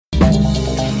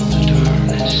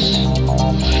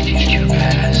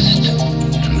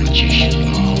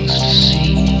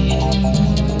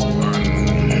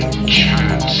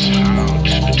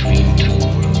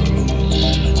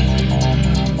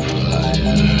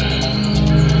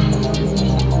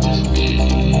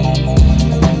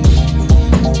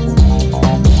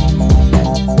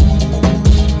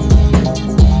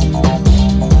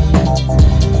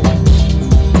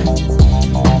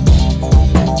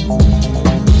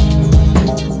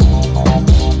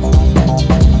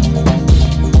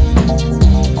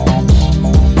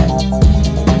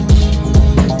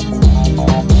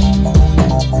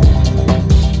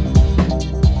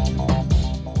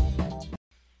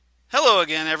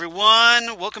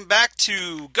Welcome back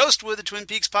to Ghostwood, the Twin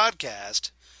Peaks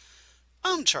podcast.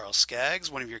 I'm Charles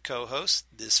Skaggs, one of your co-hosts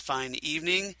this fine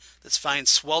evening, this fine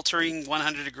sweltering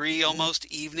 100-degree almost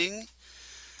evening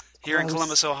here in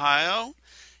Columbus, Ohio,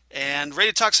 and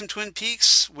ready to talk some Twin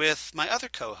Peaks with my other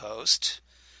co-host,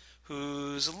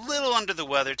 who's a little under the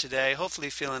weather today, hopefully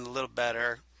feeling a little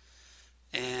better,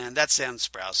 and that's Xan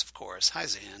Sprouse, of course. Hi,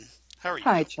 Xan. How are you?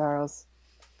 Hi, Charles.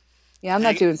 Yeah, I'm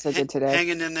not doing so good today.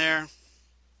 Hanging in there?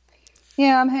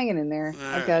 Yeah, I'm hanging in there.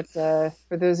 I've got,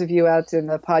 for those of you out in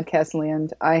the podcast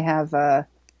land, I have atrial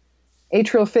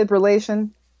fibrillation.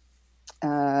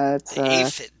 It's the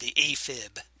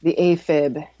AFib. The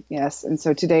AFib, yes. And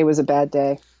so today was a bad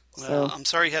day. Well, so. I'm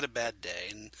sorry you had a bad day.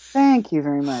 And thank you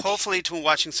very much. Hopefully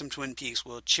watching some Twin Peaks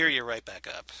will cheer you right back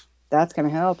up. That's going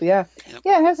to help, yeah. Yep.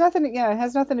 Yeah, it has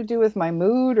nothing to do with my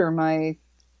mood or my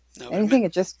anything.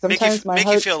 It just sometimes my heart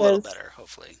make you feel a little better,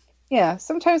 hopefully. Yeah,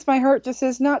 sometimes my heart just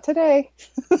says, not today.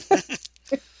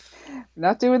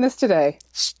 Not doing this today.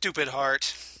 Stupid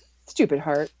heart. Stupid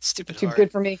heart. Stupid Too heart.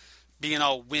 good for me. Being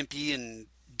all wimpy and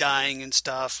dying and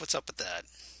stuff. What's up with that?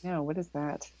 No, what is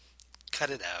that? Cut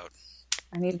it out.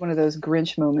 I need one of those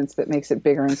Grinch moments that makes it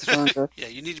bigger and stronger. Yeah,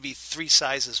 you need to be 3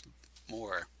 sizes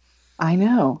more. I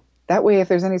know. That way, if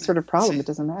there's any sort of problem, it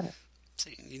doesn't matter.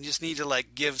 See, you just need to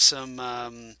give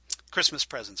some Christmas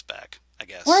presents back, I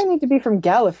guess. Or I need to be from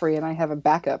Gallifrey and I have a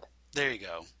backup. There you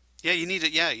go. Yeah, you need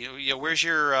it. Yeah, where's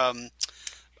your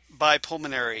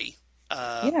bipulmonary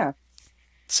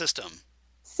system?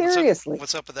 Seriously.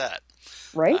 What's up with that?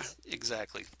 Right?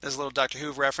 Exactly. There's a little Doctor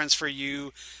Who reference for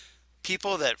you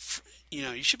people that,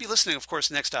 you should be listening, of course,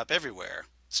 Next Stop Everywhere.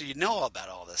 So you know all about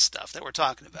all this stuff that we're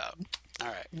talking about. All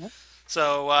right. Yep.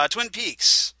 So, Twin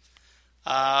Peaks.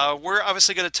 We're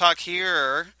obviously going to talk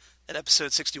here at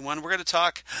episode 61. We're going to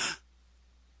talk...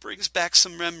 Brings back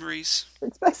some memories.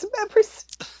 Brings back some memories.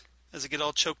 As I get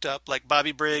all choked up, like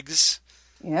Bobby Briggs.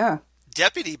 Yeah.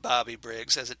 Deputy Bobby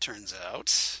Briggs, as it turns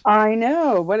out. I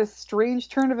know. What a strange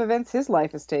turn of events his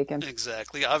life has taken.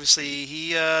 Exactly. Obviously,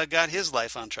 he got his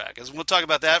life on track. As we'll talk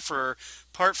about that for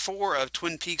part 4 of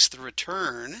Twin Peaks: The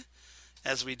Return,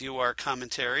 as we do our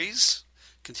commentaries.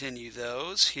 Continue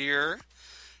those here.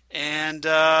 And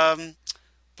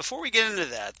before we get into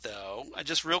that, though, I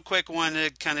just real quick want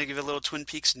to kind of give a little Twin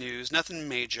Peaks news. Nothing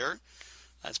major.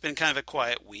 It's been kind of a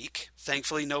quiet week.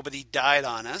 Thankfully, nobody died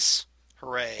on us.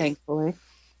 Hooray. Thankfully.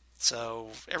 So,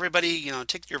 everybody,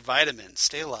 take your vitamins.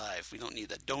 Stay alive. We don't need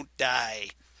that. Don't die.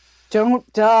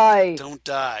 Don't die. Don't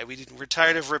die. We're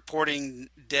tired of reporting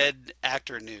dead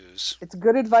actor news. It's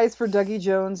good advice for Dougie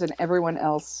Jones and everyone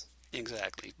else.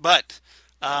 Exactly. But,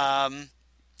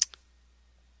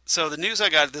 so the news I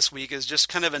got this week is just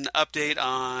kind of an update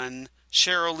on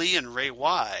Cheryl Lee and Ray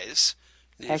Wise.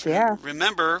 Heck yeah.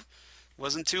 Remember,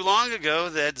 wasn't too long ago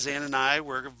that Xan and I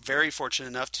were very fortunate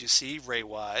enough to see Ray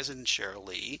Wise and Cheryl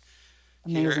Lee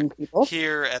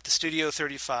here at the Studio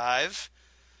 35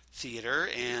 Theater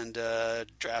and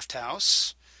Draft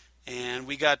House. And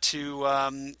we got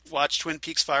to watch Twin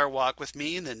Peaks Fire Walk with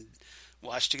me and then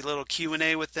watched a little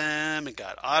Q&A with them and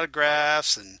got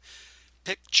autographs and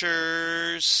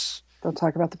pictures. Don't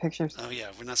talk about the pictures. Oh, yeah.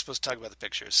 We're not supposed to talk about the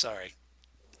pictures. Sorry.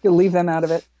 You'll leave them out of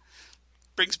it.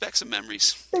 Brings back some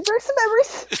memories. They bring some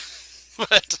memories.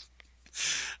 But,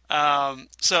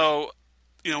 so,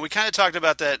 we kind of talked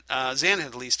about that. Xan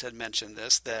at least had mentioned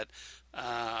this, that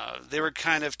they were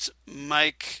kind of,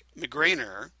 Mike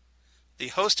McGrainer, the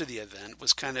host of the event,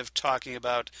 was kind of talking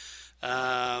about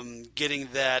getting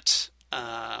that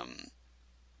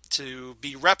to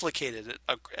be replicated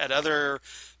at other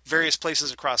various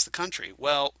places across the country.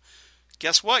 Well,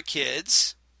 guess what,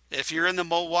 kids? If you're in the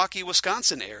Milwaukee,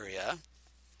 Wisconsin area...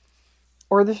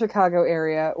 Or the Chicago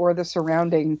area, or the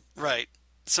surrounding... Right.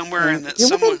 Somewhere in the...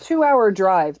 You're within a 2-hour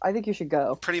drive. I think you should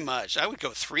go. Pretty much. I would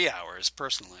go 3 hours,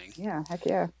 personally. Yeah, heck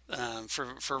yeah.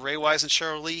 For Ray Wise and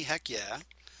Cheryl Lee, heck yeah.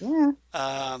 Yeah.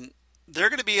 They're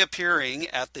going to be appearing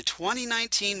at the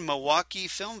 2019 Milwaukee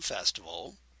Film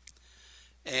Festival.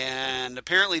 And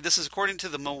apparently this is according to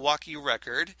the Milwaukee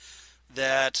Record,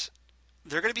 that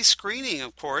they're going to be screening,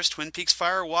 of course, Twin Peaks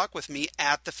Fire Walk with Me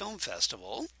at the film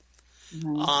festival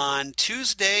on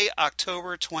Tuesday,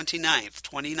 October 29th,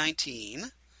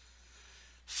 2019,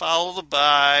 followed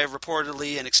by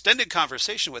reportedly an extended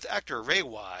conversation with actor Ray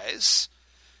Wise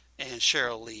and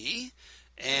Cheryl Lee,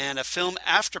 and a film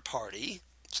after party.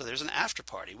 So there's an after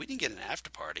party. We didn't get an after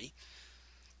party.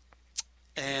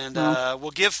 And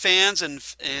we'll give fans and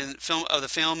film of the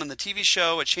film and the TV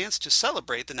show a chance to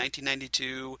celebrate the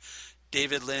 1992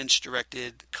 David Lynch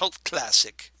directed cult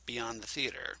classic Beyond the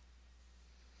Theater.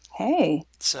 Hey.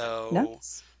 So,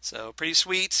 nice. So pretty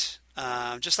sweet.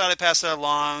 Just thought I'd pass that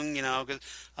along, because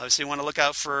obviously want to look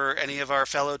out for any of our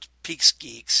fellow Peaks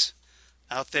geeks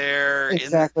out there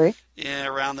in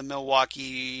around the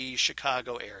Milwaukee,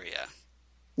 Chicago area.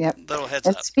 Yep. Little heads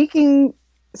and up.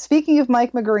 Speaking of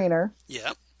Mike McGrainer.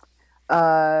 Yep.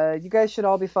 You guys should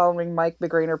all be following Mike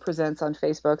McGrainer Presents on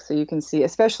Facebook so you can see,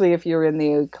 especially if you're in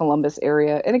the Columbus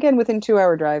area. And again, within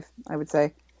 2-hour drive, I would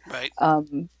say. Right.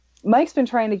 Mike's been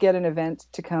trying to get an event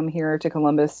to come here to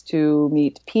Columbus to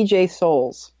meet PJ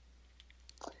Souls.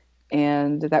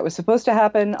 And that was supposed to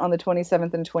happen on the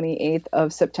 27th and 28th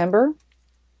of September.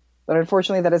 But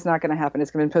unfortunately, that is not going to happen. It's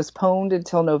going to be postponed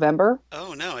until November.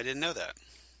 Oh, no, I didn't know that.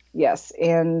 Yes.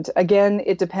 And again,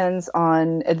 it depends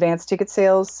on advance ticket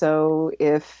sales. So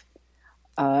if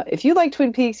you like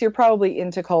Twin Peaks, you're probably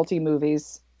into culty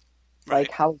movies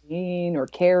like Halloween or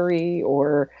Carrie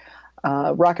or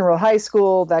Rock and Roll High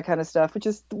School, that kind of stuff, which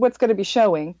is what's going to be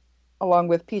showing, along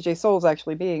with PJ Souls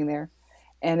actually being there.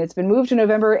 And it's been moved to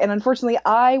November, and unfortunately,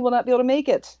 I will not be able to make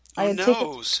it. I had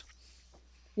tickets.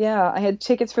 Yeah, I had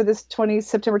tickets for this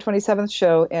September 27th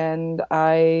show, and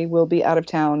I will be out of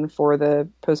town for the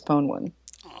postponed one.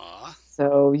 Aww.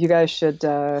 So you guys should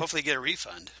hopefully get a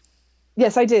refund.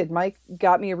 Yes, I did. Mike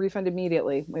got me a refund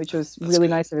immediately, which was really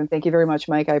nice of him. Thank you very much,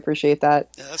 Mike. I appreciate that.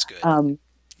 Yeah, that's good.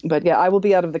 But yeah, I will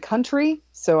be out of the country,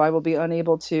 so I will be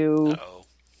unable to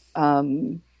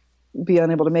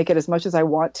make it as much as I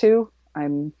want to.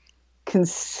 I'm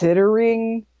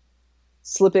considering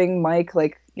slipping Mike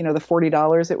the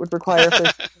 $40 it would require for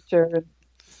sure.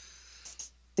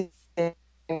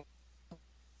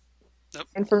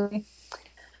 And for me,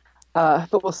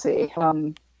 but we'll see.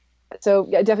 So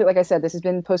yeah, definitely, like I said, this has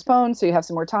been postponed, so you have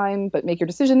some more time. But make your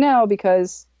decision now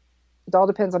because it all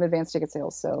depends on advance ticket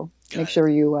sales. So make sure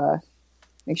you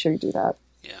do that.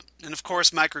 Yeah, and of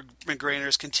course, Mike McGrainer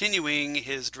is continuing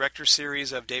his director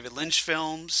series of David Lynch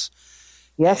films.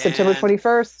 Yes, September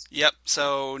 21st. Yep.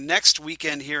 So next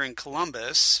weekend here in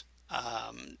Columbus,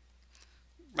 around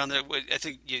I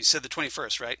think you said the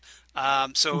 21st, right?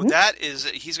 That is,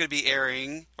 he's going to be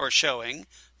airing or showing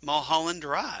Mulholland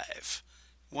Drive,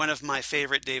 one of my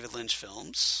favorite David Lynch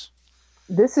films.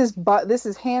 This is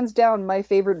hands down my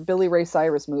favorite Billy Ray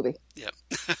Cyrus movie. Yep.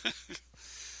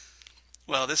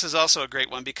 Well, this is also a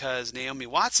great one because Naomi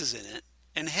Watts is in it.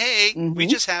 And hey, we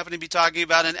just happen to be talking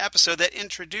about an episode that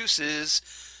introduces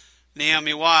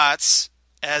Naomi Watts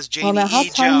as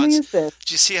Janey-E Jones. Did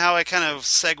you see how I kind of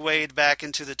segued back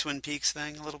into the Twin Peaks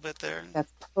thing a little bit there?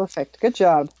 That's perfect. Good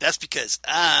job. That's because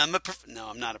I'm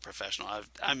not a professional.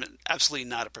 I'm absolutely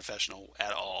not a professional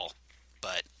at all.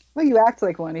 But well, you act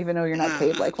like one, even though you're not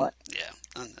paid like one. Yeah,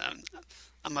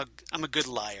 I'm a good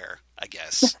liar, I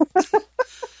guess.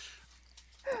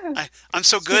 I'm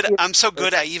so good. I'm so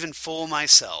good. I even fool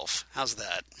myself. How's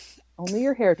that? Only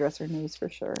your hairdresser knows for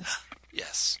sure.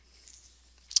 Yes.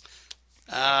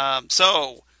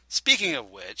 So speaking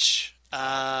of which,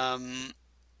 Return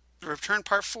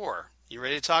Part 4. You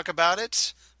ready to talk about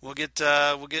it? We'll get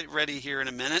ready here in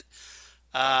a minute.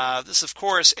 This, of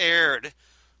course, aired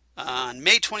on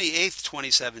May 28th,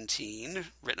 2017.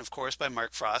 Written, of course, by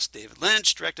Mark Frost, David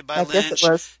Lynch, directed by Lynch. Yes, it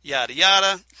was. Yada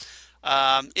yada.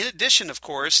 In addition, of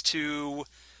course, to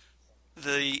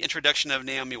the introduction of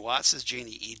Naomi Watts as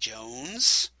Janey-E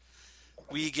Jones,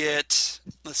 we get,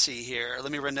 let's see here,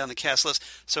 let me run down the cast list.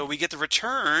 So we get the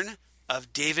return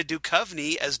of David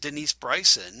Duchovny as Denise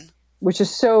Bryson. Which is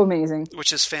so amazing.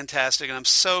 Which is fantastic, and I'm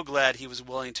so glad he was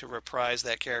willing to reprise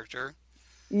that character.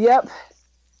 Yep.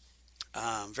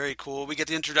 Very cool. We get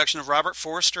the introduction of Robert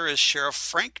Forster as Sheriff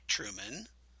Frank Truman.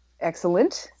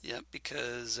 Excellent. Yep,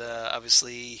 because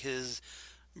obviously his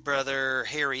brother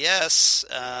Harry S.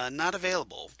 Not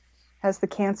available. Has the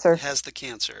cancer.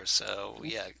 So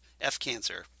yeah, F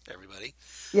cancer, everybody.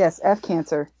 Yes, F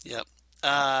cancer. Yep.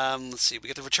 Let's see. We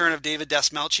get the return of David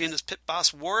Dastmalchian as Pit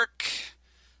Boss Warwick.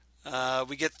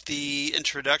 We get the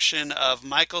introduction of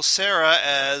Michael Cera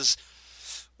as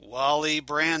Wally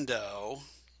Brando.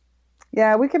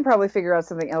 Yeah, we can probably figure out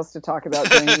something else to talk about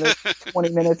during the 20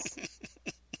 minutes.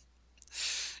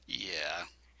 Yeah.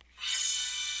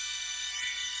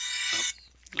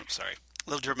 Oh, sorry. A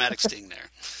little dramatic sting there.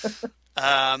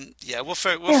 Yeah, we'll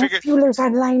figure. Bueller's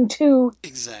on line 2.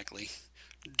 Exactly.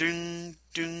 Dun,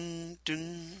 dun,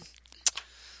 dun.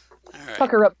 All right.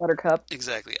 Pucker up, Buttercup.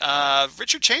 Exactly.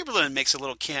 Richard Chamberlain makes a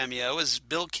little cameo as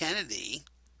Bill Kennedy.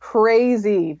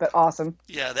 Crazy, but awesome.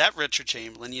 Yeah, that Richard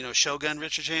Chamberlain. Shogun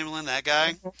Richard Chamberlain, that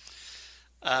guy.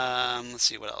 Mm-hmm. Let's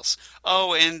see what else.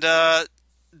 Oh, and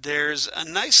there's a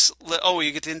nice.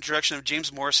 You get the introduction of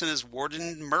James Morrison as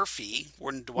Warden Dwight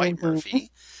Mm-hmm.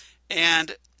 Murphy,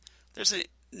 and there's a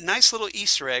nice little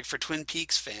Easter egg for Twin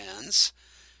Peaks fans.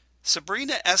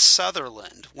 Sabrina S.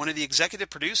 Sutherland, one of the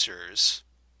executive producers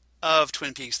of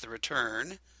Twin Peaks: The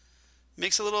Return,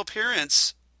 makes a little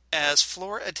appearance as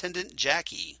floor attendant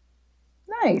Jackie.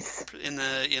 Nice. In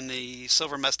the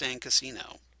Silver Mustang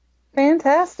Casino.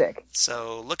 Fantastic.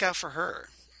 So look out for her.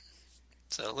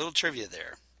 So a little trivia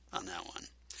there on that one.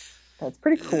 That's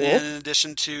pretty cool. And in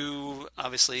addition to,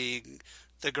 obviously,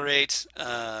 the great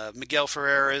Miguel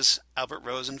Ferrera's Albert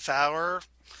Rosenflower,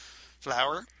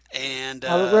 and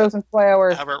Albert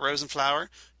Rosenflower.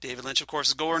 David Lynch, of course,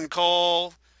 is Gordon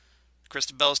Cole.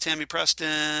 Kristen Bell's Tammy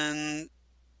Preston.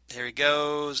 There he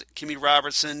goes. Kimmy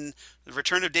Robertson. The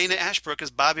return of Dana Ashbrook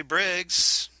as Bobby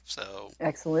Briggs. So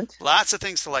excellent. Lots of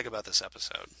things to like about this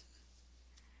episode.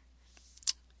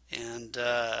 And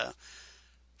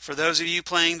for those of you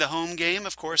playing the home game,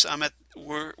 of course,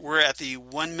 we're at the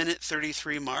 1 minute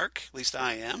 33 mark. At least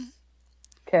I am.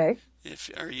 Okay.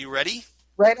 Are you ready?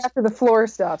 Right after the floor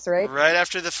stops, right? Right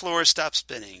after the floor stops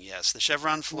spinning. Yes, the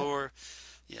chevron floor.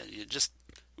 Yeah, you just.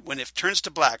 When it turns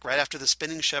to black, right after the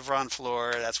spinning chevron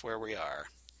floor, that's where we are.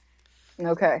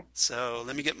 Okay. So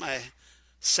let me get my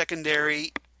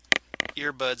secondary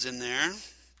earbuds in there.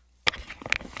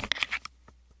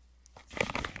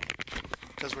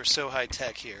 Because we're so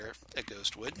high-tech here at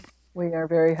Ghostwood. We are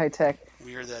very high-tech.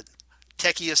 We are the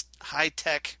techiest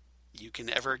high-tech you can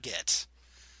ever get.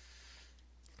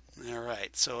 All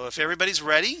right. So if everybody's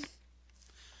ready,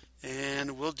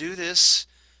 and we'll do this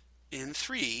in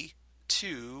 3,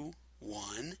 2,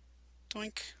 1,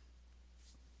 doink.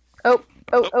 Oh,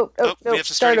 we have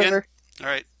to start again? Over. All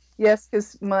right. Yes,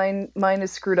 because mine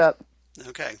is screwed up.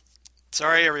 Okay.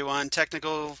 Sorry, everyone.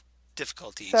 Technical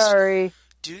difficulties. Sorry.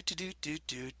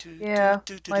 Yeah,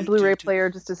 my Blu-ray player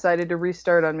just decided to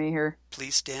restart on me here.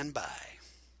 Please stand by.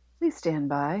 Please stand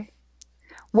by.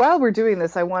 While we're doing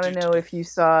this, I want to know if you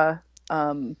saw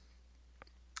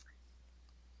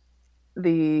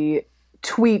the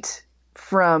tweet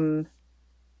from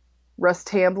Russ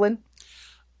Tamblyn.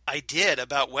 I did,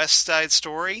 about West Side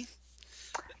Story.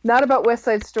 Not about West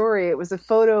Side Story. It was a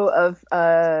photo of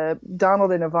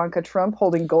Donald and Ivanka Trump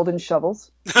holding golden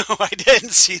shovels. No, I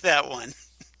didn't see that one.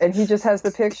 And he just has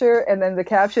the picture, and then the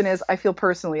caption is, "I feel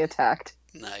personally attacked."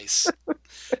 Nice.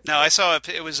 No, I saw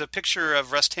it was a picture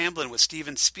of Russ Tamblyn with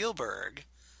Steven Spielberg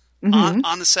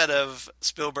on the set of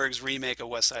Spielberg's remake of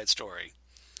West Side Story.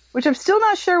 Which I'm still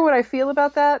not sure what I feel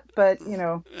about that, but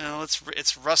Well,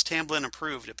 it's Russ Tamblyn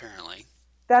approved, apparently.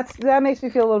 That makes me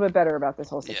feel a little bit better about this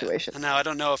whole situation. Yeah. Now I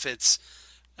don't know if it's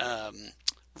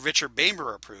Richard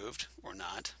Bamer approved or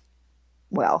not.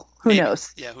 Well, who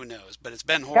knows? Yeah, who knows? But it's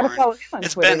Ben Horn.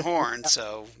 It's Ben Horn,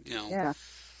 so Yeah.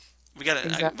 We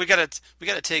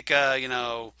gotta take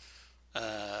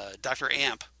Dr.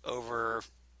 Amp over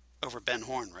Ben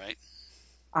Horn, right?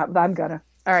 I'm gonna.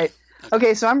 All right.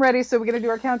 Okay, so I'm ready. So we're gonna do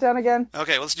our countdown again.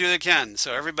 Okay, let's do it again.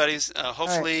 So everybody's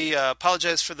hopefully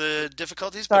apologize for the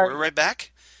difficulties, Sorry. but we're right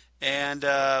back, and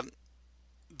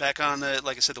back on the,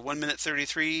 like I said, the 1 minute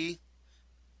 33.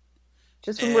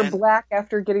 Just when we're black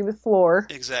after getting the floor.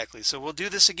 Exactly. So we'll do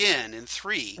this again in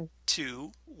 3,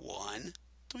 2, 1.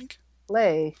 Doink.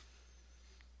 Play.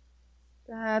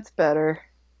 That's better.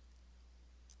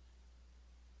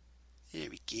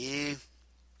 There we go.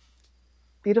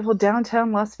 Beautiful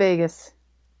downtown Las Vegas.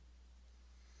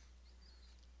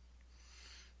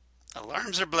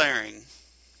 Alarms are blaring.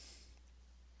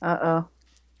 Uh-oh.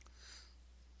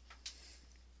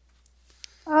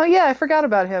 Oh, yeah, I forgot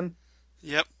about him.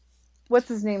 Yep. What's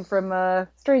his name from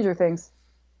Stranger Things?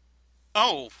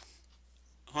 Oh.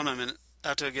 Hold on a minute. I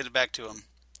have to get it back to him.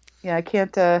 Yeah, I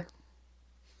can't...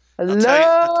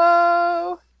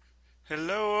 Hello?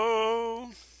 Hello?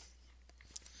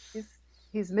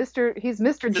 He's Mr.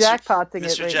 Jackpotsing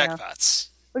it right Jackpots.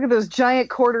 Now. Look at those giant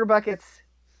quarter buckets.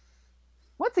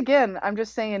 Once again, I'm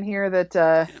just saying here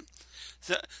that...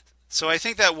 So I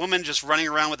think that woman just running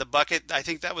around with a bucket, I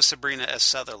think that was Sabrina S.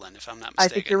 Sutherland, if I'm not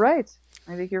mistaken. I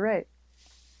think you're right.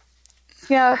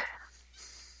 Yeah.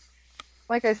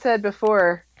 like I said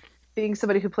before, being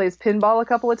somebody who plays pinball a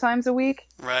couple of times a week,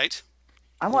 Right.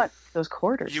 I want those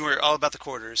quarters. You were all about the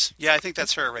quarters. Yeah, I think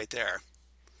that's her right there.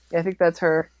 Yeah, I think that's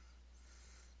her.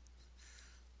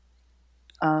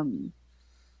 I'm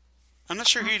not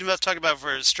sure who you're about to talk about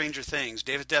for Stranger Things.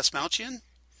 David Dastmalchian?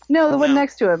 No, the one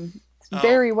next to him. It's Oh.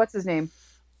 Barry, what's his name?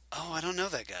 Oh, I don't know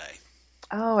that guy.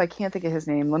 Oh, I can't think of his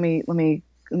name. Let me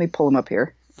pull him up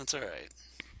here. That's all right.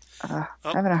 I'm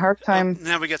having a hard time.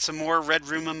 Now we got some more Red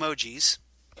Room emojis.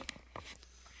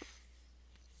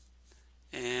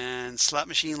 And Slot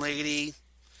Machine Lady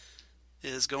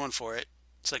is going for it.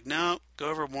 It's like, no, go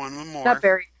over one more. Not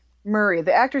Barry. Murray.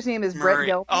 The actor's name is Murray.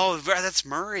 Brett Gelman. Oh, that's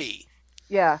Murray.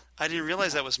 Yeah. I didn't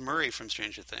realize that was Murray from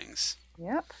Stranger Things.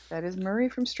 Yep, that is Murray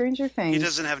from Stranger Things. He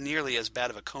doesn't have nearly as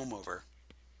bad of a comb over.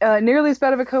 Nearly as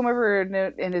bad of a comb over,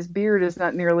 and his beard is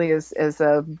not nearly as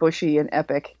bushy and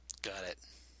epic. Got it.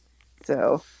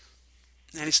 So.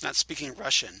 And he's not speaking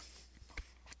Russian.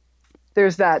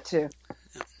 There's that, too.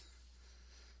 Yeah.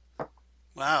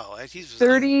 Wow. He's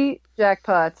 30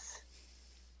 jackpots.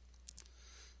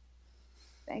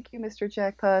 Thank you, Mr.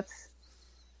 Jackpots.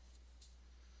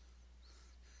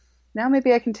 Now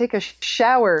maybe I can take a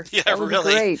shower. Yeah, that would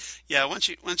really. Be great. Yeah, once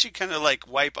you kind of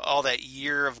like wipe all that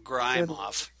year of grime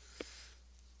off.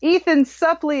 Ethan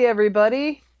Suplee,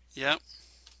 everybody. Yep.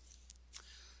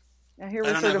 Now here I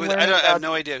have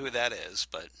no idea who that is,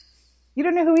 but you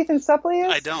don't know who Ethan Suplee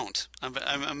is? I don't.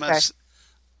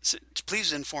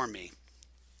 Please inform me.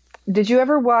 Did you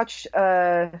ever watch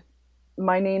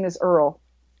My Name is Earl?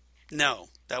 No,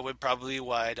 that would probably be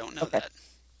why I don't know that.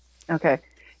 Okay.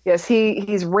 Yes,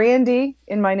 he's Randy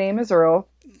in My Name is Earl.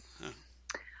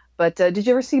 But did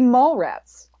you ever see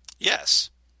Mallrats?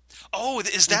 Yes. Oh,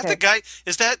 is that the guy?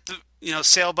 Is that the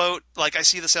sailboat? Like I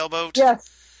see the sailboat? Yes.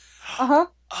 Uh-huh.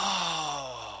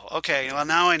 Oh, okay. Well,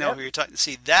 now I know who you're talking.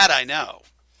 See, that I know.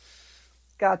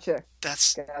 Gotcha.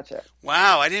 Gotcha.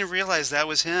 Wow, I didn't realize that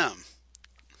was him.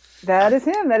 That is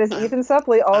him. That is Ethan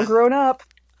Suplee, all grown up.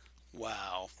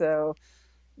 Wow. So,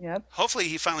 yep. Hopefully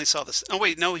he finally saw this. Oh,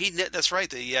 wait, no, that's right.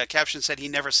 The caption said he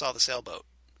never saw the sailboat.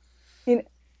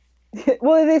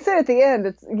 Well, they said at the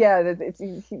end,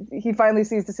 he finally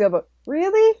sees the sailboat.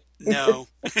 Really? No.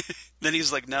 Then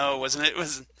he's like, no, wasn't it? It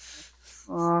wasn't.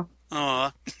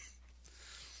 Aw.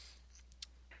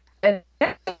 And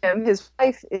his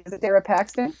wife is Sarah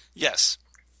Paxton. Yes.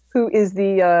 Who is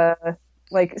the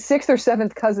sixth or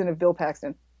seventh cousin of Bill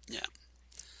Paxton. Yeah.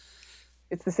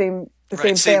 It's the same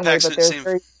same family, Paxton, but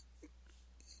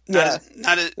they're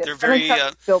very they're very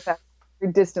Bill Paxton,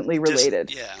 very distantly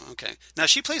related. Yeah, okay. Now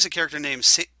she plays a character named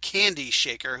Candy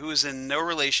Shaker, who is in no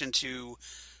relation to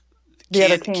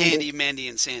Candy, Mandy,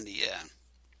 and Sandy. Yeah.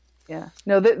 Yeah.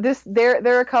 No,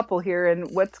 they're a couple here,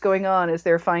 and what's going on is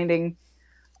they're finding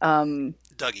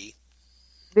Dougie.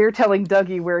 They're telling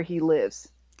Dougie where he lives.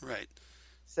 Right.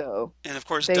 So. And of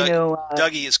course, know,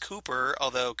 Dougie is Cooper,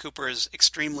 although Cooper is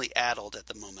extremely addled at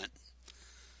the moment.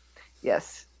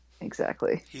 Yes,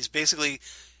 exactly. He's basically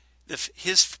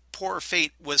his poor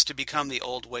fate was to become the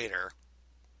old waiter.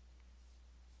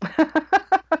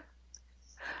 I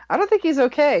don't think he's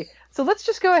okay. So let's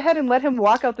just go ahead and let him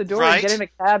walk out the door and get in a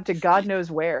cab to God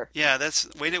knows where. Yeah, that's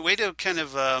way to kind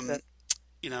of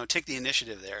take the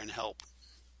initiative there and help.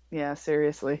 Yeah,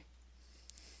 seriously.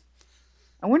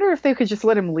 I wonder if they could just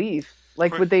let him leave.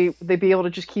 Like, would they be able to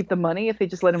just keep the money if they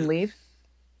just let him leave?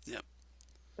 Yep.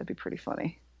 That'd be pretty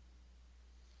funny.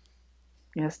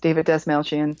 Yes, David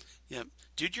Dastmalchian. Yep.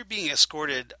 Dude, you're being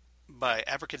escorted by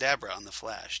Abracadabra on The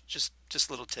Flash. Just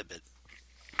a little tidbit.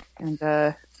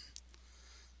 And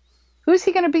who's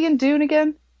he going to be in Dune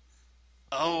again?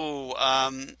 Oh,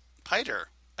 Piter,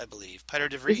 I believe. Piter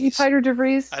DeVries. Is he Piter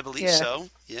DeVries? I believe so.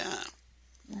 Yeah.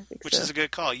 Which is a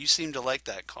good call. You seem to like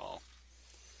that call.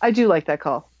 I do like that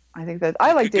call. I think that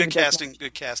I like David casting.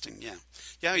 Good casting. Yeah.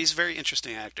 Yeah, he's a very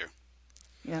interesting actor.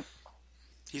 Yeah.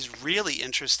 He's really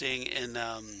interesting in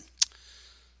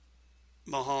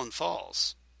Mulholland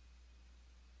Falls.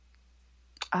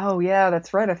 Oh yeah,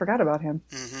 that's right. I forgot about him.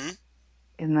 Mm-hmm.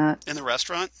 In the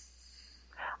restaurant.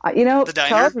 The diner.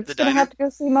 Charles, we're gonna have to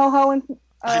go see Mulholland.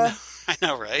 I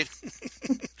know, right?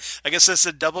 I guess that's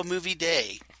a double movie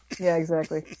day. Yeah,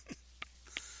 exactly.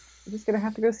 We're just gonna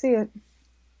have to go see it.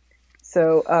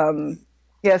 So,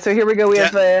 so here we go. We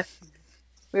have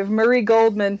Murray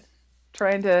Goldman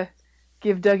trying to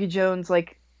give Dougie Jones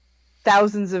like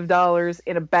thousands of dollars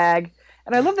in a bag.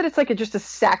 And I love that it's like just a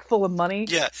sack full of money.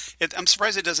 Yeah, I'm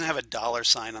surprised it doesn't have a dollar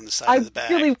sign on the side of the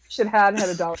bag. I really wish it had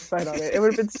a dollar sign on it. It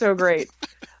would have been so great.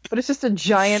 But it's just a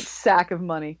giant sack of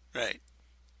money. Right.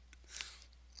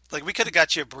 Like, we could have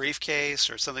got you a briefcase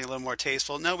or something a little more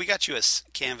tasteful. No, we got you a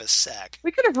canvas sack.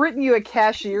 We could have written you a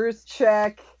cashier's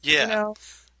check. Yeah. You know,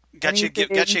 Got you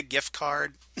anything. a gift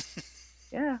card.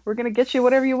 Yeah, we're gonna get you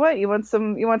whatever you want. You want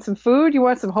some food? You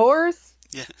want some whores?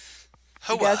 Yeah.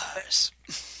 We got, Whores.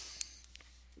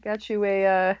 got you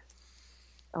a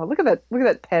oh, look at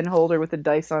that pen holder with the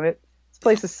dice on it. This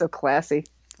place is so classy.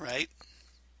 Right?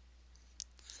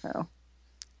 So.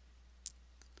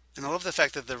 And I love the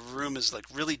fact that the room is like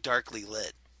really darkly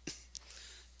lit.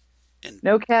 And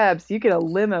No cabs. You get a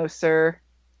limo, sir.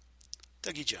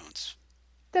 Dougie Jones.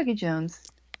 Dougie Jones.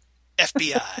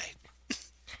 FBI.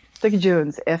 Dougie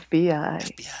Jones, FBI.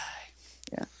 FBI.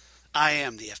 Yeah. I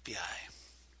am the FBI.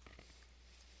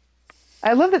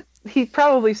 I love that he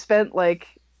probably spent like,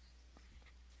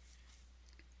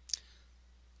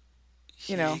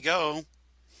 Here you go.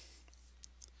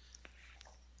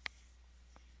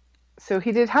 So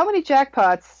he did how many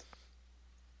jackpots?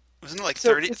 Wasn't it like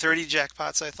 30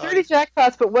 jackpots, I thought? 30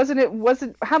 jackpots, but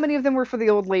wasn't how many of them were for the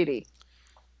old lady?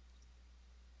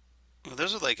 Well,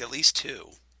 those are like at least 2.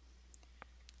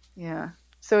 Yeah.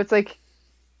 So it's like,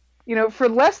 for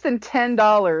less than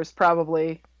 $10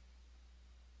 probably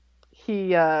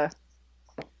he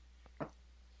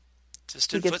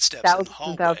Distant gets footsteps in thousands the and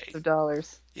hallway. thousands of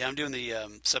dollars. Yeah, I'm doing the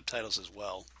subtitles as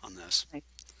well on this. Nice.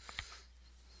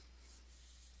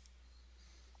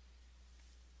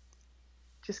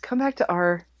 Just come back to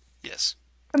our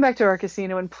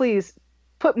casino and please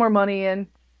put more money in.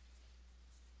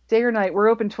 Day or night, we're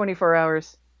open 24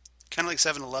 hours. Kind of like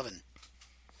 7-Eleven.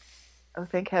 Oh,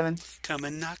 thank heaven. Come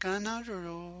and knock on our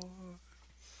door.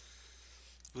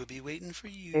 We'll be waiting for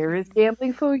you. There is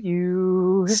gambling for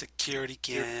you. Security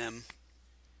cam.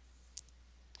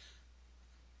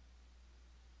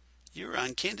 You're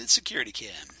on Candid Security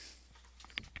Cam.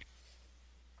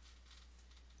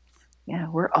 Yeah,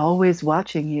 we're always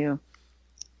watching you.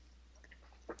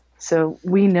 So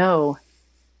we know.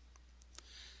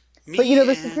 Me But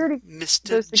the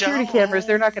security cameras,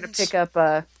 they're not going to pick up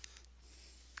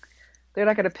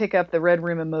the red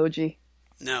room emoji.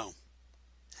 No.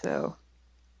 So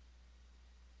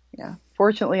yeah.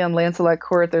 Fortunately on Lancelot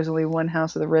Court there's only one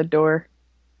house with a red door.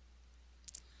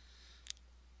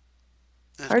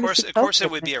 And of course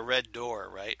it would be a red door,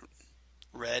 right?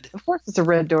 Red. Of course it's a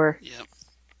red door. Yep.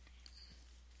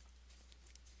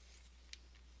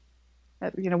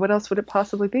 What else would it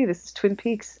possibly be? This is Twin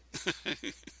Peaks.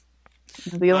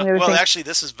 The only other thing... actually,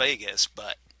 this is Vegas,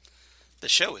 but the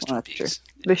show is Twin Peaks.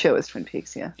 True. The show is Twin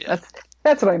Peaks. Yeah.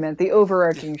 That's what I meant. The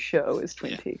overarching show is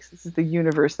Twin Peaks. This is the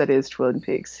universe that is Twin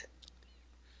Peaks.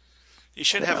 You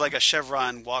should have like a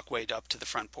chevron walkway up to the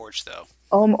front porch, though.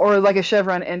 Or like a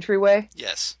chevron entryway.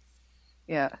 Yes.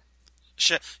 Yeah.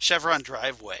 Chevron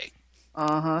driveway.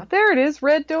 There it is.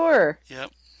 Red door.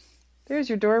 Yep. There's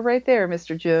your door right there,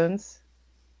 Mr. Jones.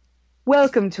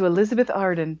 Welcome to Elizabeth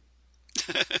Arden.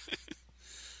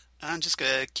 I'm just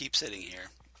going to keep sitting here.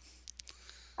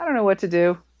 I don't know what to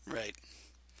do. Right.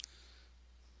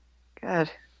 God.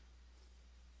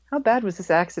 How bad was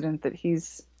this accident that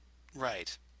he's...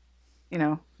 Right.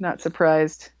 Not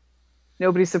surprised.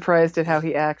 Nobody's surprised at how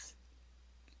he acts.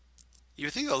 You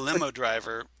would think a limo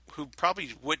driver, who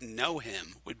probably wouldn't know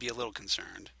him, would be a little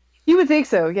concerned. You would think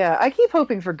so, yeah. I keep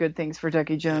hoping for good things for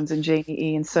Dougie Jones and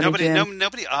Janey-E and Sonny Jim.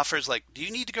 Nobody offers, like, do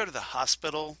you need to go to the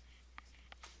hospital?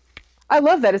 I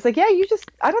love that. It's like,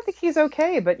 I don't think he's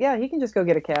okay, but yeah, he can just go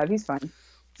get a cab. He's fine.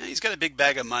 Yeah, he's got a big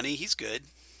bag of money. He's good.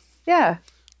 Yeah.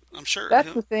 I'm sure.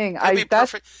 That's the thing.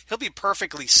 He'll be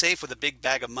perfectly safe with a big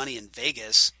bag of money in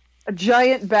Vegas. A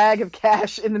giant bag of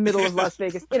cash in the middle of Las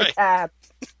Vegas in a cab.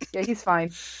 Yeah, he's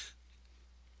fine.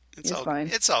 He's fine.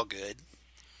 It's all good.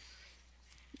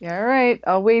 Yeah, all right.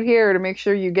 I'll wait here to make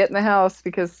sure you get in the house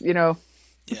because, Yeah.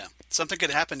 Something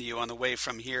could happen to you on the way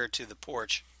from here to the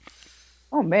porch.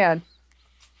 Oh, man.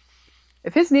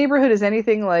 If his neighborhood is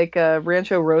anything like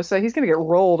Rancho Rosa, he's going to get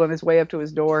rolled on his way up to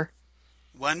his door.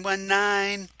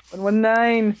 119.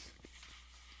 119.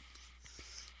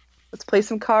 Let's play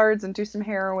some cards and do some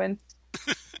heroin.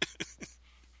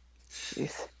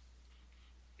 Jeez.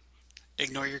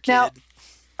 Ignore your kid. Now,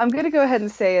 I'm going to go ahead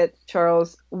and say it,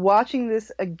 Charles. Watching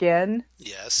this again.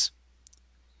 Yes.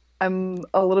 I'm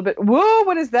a little bit... Whoa,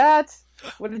 what is that?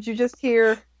 What did you just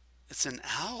hear? It's an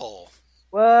owl.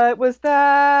 What was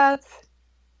that?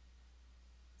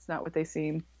 It's not what they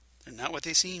seem. They're not what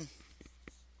they seem.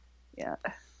 Yeah.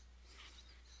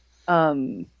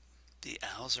 The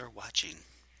owls are watching.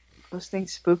 Those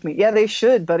things spook me. Yeah, they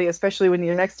should, buddy, especially when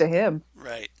you're next to him.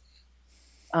 Right.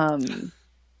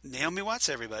 Naomi Watts,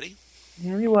 everybody.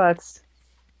 Naomi Watts.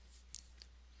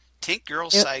 Tank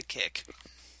Girl's sidekick.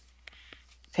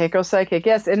 Tank Girl's sidekick,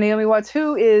 yes. And Naomi Watts,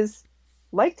 who is,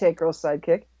 like Tank Girl's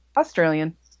sidekick,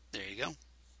 Australian. There you go.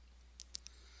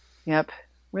 Yep.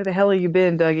 Where the hell have you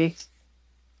been, Dougie?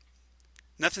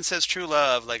 Nothing says true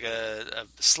love like a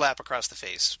slap across the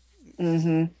face.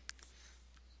 Mm-hmm.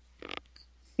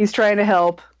 He's trying to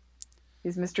help.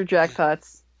 He's Mr.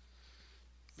 Jackpots.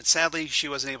 But sadly, she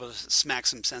wasn't able to smack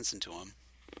some sense into him.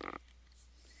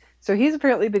 So he's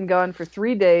apparently been gone for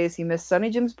 3 days. He missed Sonny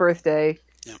Jim's birthday.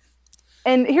 Yep.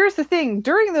 And here's the thing.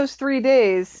 During those 3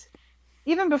 days,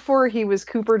 even before he was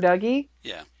Cooper Dougie,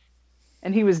 yeah,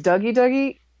 and he was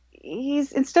Dougie,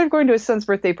 he's, instead of going to his son's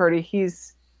birthday party,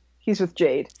 he's with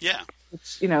Jade. Yeah.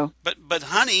 Which, you know. But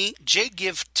honey, Jade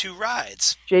give 2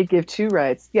 rides. Jade give 2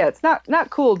 rides. Yeah, it's not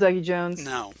cool, Dougie Jones.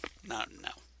 No.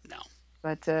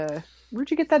 But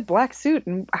where'd you get that black suit,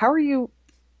 and how are you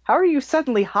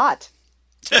suddenly hot?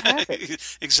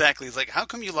 Exactly. It's like, how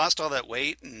come you lost all that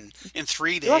weight in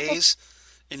 3 days,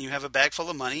 and you have a bag full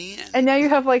of money, and now you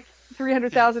have like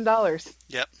 $300,000?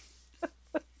 Yep.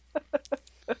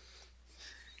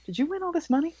 Did you win all this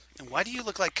money? And why do you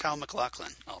look like Kyle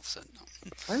MacLachlan all of a sudden?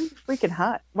 Why are you freaking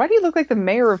hot? Why do you look like the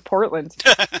mayor of Portland?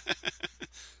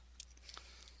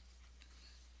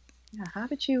 Yeah, how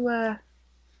did you? Why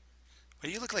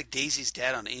do you look like Daisy's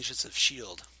dad on Agents of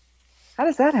S.H.I.E.L.D.? How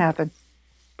does that happen?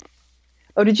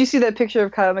 Oh, did you see that picture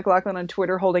of Kyle MacLachlan on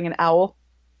Twitter holding an owl?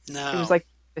 No. It was like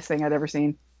the best thing I'd ever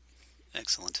seen.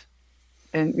 Excellent.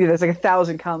 And you know, there's like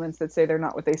 1,000 comments that say they're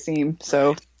not what they seem. So,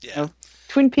 right. Yeah. You know,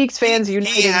 Twin Peaks fans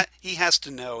united. He has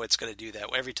to know it's going to do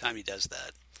that every time he does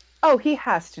that. Oh, he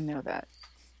has to know that.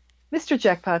 Mr.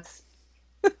 Jackpots.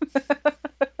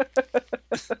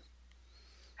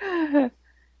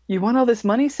 You want all this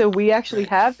money, so we actually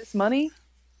have this money?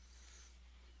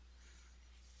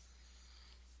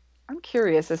 I'm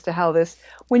curious as to how this...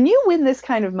 When you win this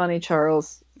kind of money,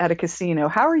 Charles, at a casino,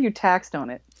 how are you taxed on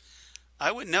it?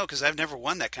 I wouldn't know, because I've never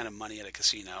won that kind of money at a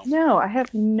casino. No, I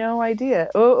have no idea.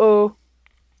 Uh-oh.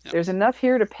 Yep. There's enough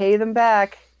here to pay them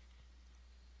back.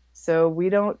 So we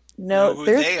don't know. Who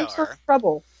There's they some are. sort of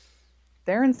trouble.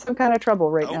 They're in some kind of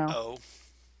trouble right now. Oh.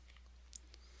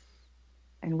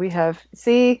 And we have...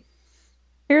 See,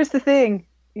 here's the thing.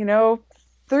 You know,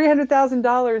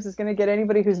 $300,000 is going to get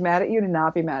anybody who's mad at you to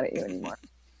not be mad at you anymore.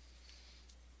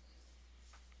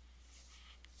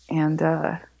 And,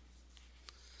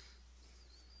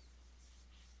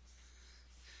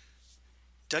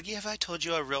 Dougie, have I told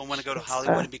you I really want to go to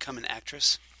Hollywood and become an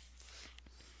actress?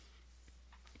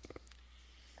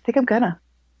 I think I'm gonna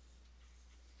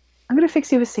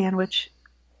fix you a sandwich.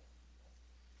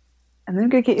 And then I'm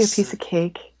gonna get you a piece of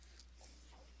cake.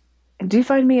 And do you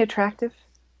find me attractive?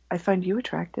 I find you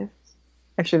attractive.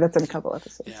 Actually, that's in a couple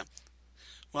episodes. Yeah.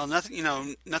 Well,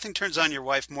 nothing turns on your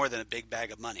wife more than a big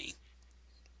bag of money.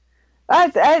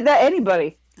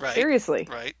 Anybody. Right. Seriously.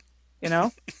 Right. You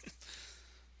know? I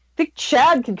think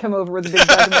Chad could come over with a big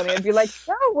bag of money and be like,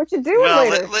 "Oh, what you doing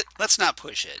later?" Let's not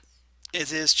push it.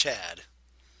 It is Chad.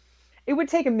 It would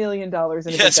take $1 million in a big bag of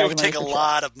money. Yes, it would take a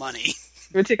lot of money.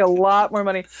 It would take a lot more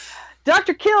money.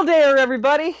 Dr. Kildare,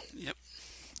 everybody. Yep.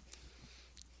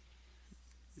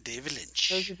 David Lynch.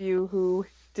 Those of you who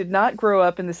did not grow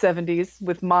up in the 70s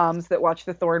with moms that watched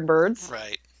the Thornbirds.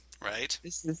 Right.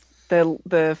 This is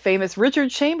the famous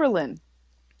Richard Chamberlain.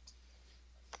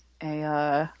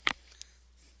 A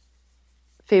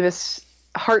famous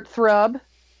heartthrob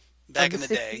back in the 60s.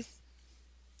 Day.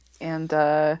 And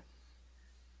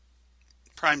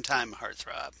primetime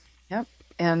heartthrob. Yep.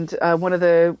 And one of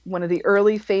the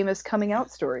early famous coming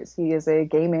out stories. He is a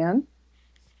gay man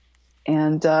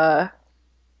and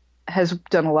has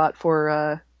done a lot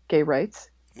for gay rights,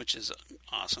 which is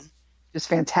awesome. Just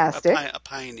fantastic. A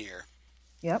pioneer.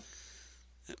 Yep.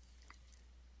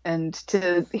 And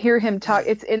to hear him talk,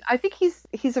 and I think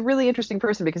he's a really interesting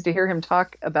person, because to hear him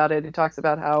talk about it, he talks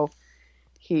about how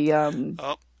he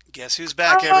oh, guess who's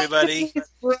back, everybody? Denise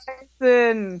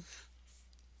Bryson.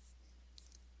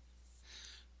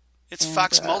 It's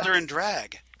Fox Mulder and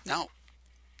drag. No.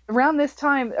 Around the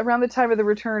time of the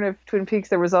return of Twin Peaks,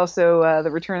 there was also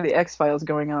the return of the X-Files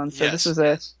going on. So yes,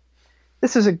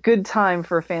 this was a good time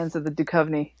for fans of the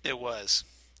Duchovny. It was.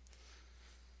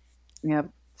 Yep.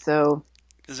 So.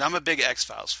 Because I'm a big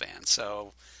X-Files fan,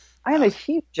 so. I am a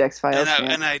huge X-Files fan.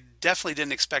 And I definitely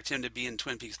didn't expect him to be in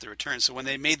Twin Peaks: The Return. So when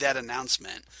they made that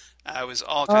announcement, I was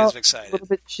all kinds of excited. A little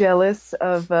bit jealous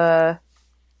of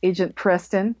Agent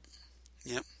Preston.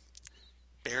 Yep.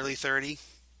 Barely 30.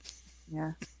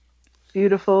 Yeah.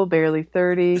 Beautiful, barely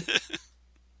 30.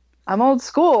 I'm old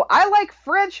school. I like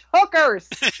French hookers.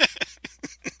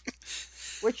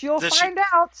 Which you'll find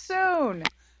out soon.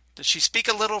 Does she speak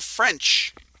a little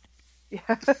French?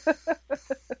 Yeah.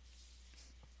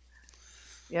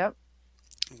 Yep.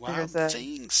 Wild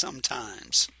things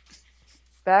sometimes.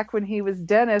 Back when he was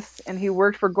Dennis and he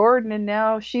worked for Gordon, and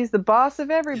now she's the boss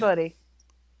of everybody.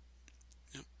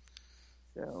 Yep.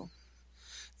 So.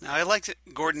 Now I liked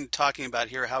Gordon talking about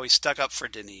here how he stuck up for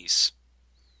Denise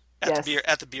at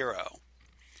the bureau.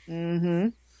 Mm-hmm.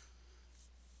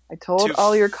 I told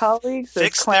all your colleagues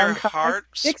fix their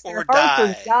hearts or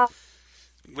die,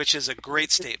 which is a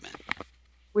great statement.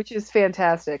 Which is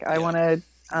fantastic. I want to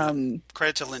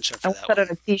credit to Lynch for that. Put on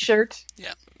a T-shirt.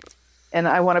 Yeah. And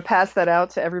I want to pass that out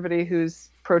to everybody who's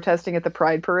protesting at the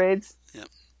Pride parades. Yep.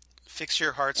 Fix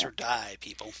your hearts or die,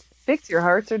 people. Fix your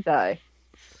hearts or die.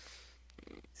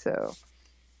 So,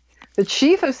 the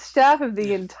chief of staff of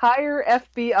the entire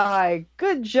FBI.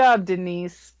 Good job,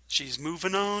 Denise. She's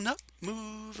moving on up,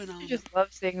 moving on. I just love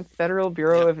saying Federal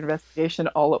Bureau of Investigation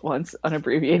all at once,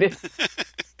 unabbreviated.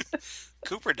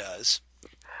 Cooper does.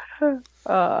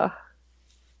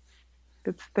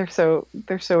 They're so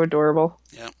adorable.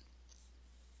 Yeah.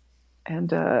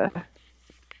 And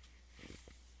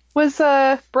was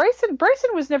Bryson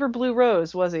was never Blue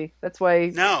Rose, was he? That's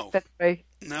why. No,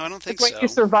 I don't think so. That's why he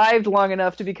survived long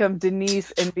enough to become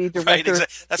Denise and be director. Right,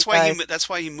 exactly. That's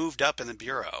why he moved up in the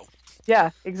bureau.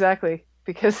 Yeah, exactly.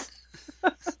 Because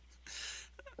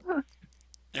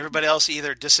everybody else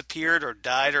either disappeared or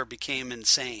died or became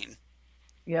insane.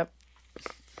 Yep.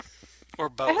 Or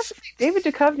both. I have to say, David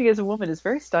Duchovny as a woman is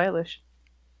very stylish.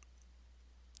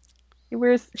 He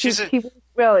wears. I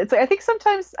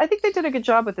think they did a good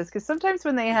job with this, because sometimes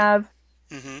when they have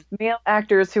male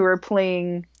actors who are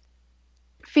playing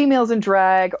females in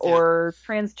drag or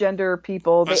transgender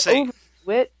people, they overdo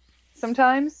it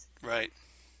sometimes. Right.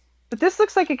 But this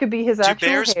looks like it could be his actual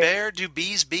hair. Do bears bear? Do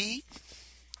bees bee?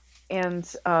 And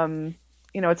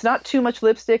it's not too much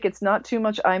lipstick. It's not too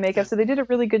much eye makeup. So they did a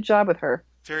really good job with her.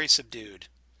 Very subdued.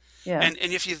 Yeah. And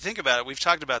if you think about it, we've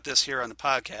talked about this here on the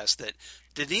podcast, that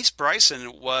Denise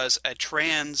Bryson was a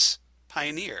trans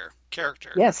pioneer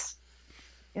character. Yes.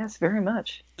 Yes, very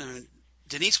much.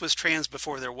 Denise was trans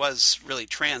before there was really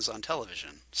trans on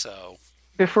television. So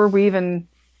before we even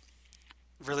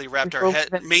really wrapped our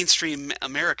head, mainstream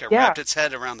America wrapped its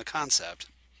head around the concept.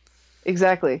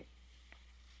 Exactly.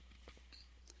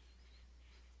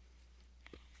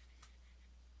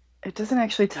 It doesn't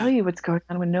actually tell you what's going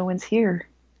on when no one's here.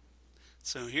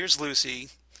 So here's Lucy.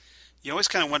 You always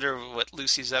kind of wonder what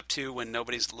Lucy's up to when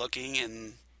nobody's looking,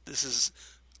 and this is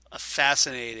a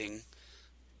fascinating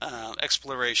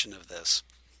exploration of this.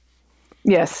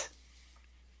 Yes.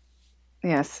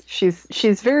 Yes,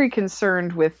 she's very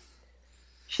concerned with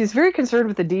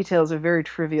the details of very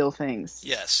trivial things.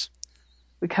 Yes.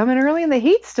 We come in early and the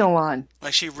heat's still on.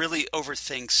 Like she really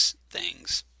overthinks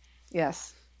things.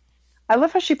 Yes. I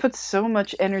love how she puts so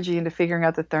much energy into figuring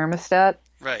out the thermostat.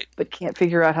 Right. But can't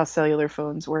figure out how cellular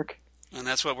phones work. And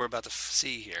that's what we're about to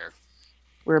see here.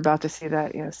 We're about to see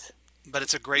that, yes. But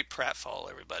it's a great pratfall,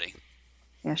 everybody.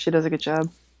 Yeah, she does a good job.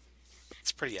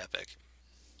 It's pretty epic.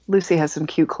 Lucy has some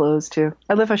cute clothes, too.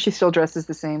 I love how she still dresses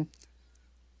the same.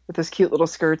 With those cute little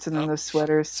skirts and then those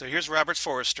sweaters. So here's Robert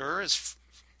Forster as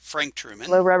Frank Truman.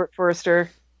 Hello, Robert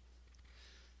Forster.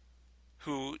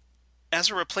 Who, as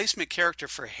a replacement character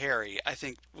for Harry, I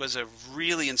think was a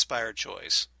really inspired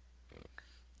choice.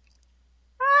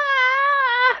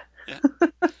 Yeah.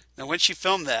 Now, when she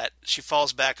filmed that, she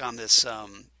falls back on this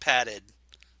padded,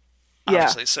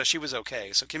 obviously, so she was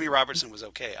okay. So Kimmy Robertson was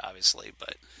okay, obviously,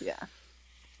 but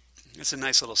it's a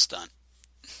nice little stunt.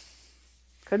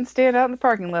 Couldn't stand out in the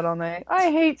parking lot all night.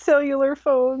 I hate cellular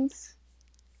phones.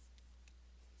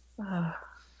 How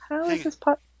is this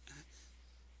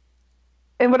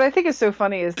And what I think is so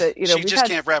funny is that, she just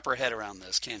can't wrap her head around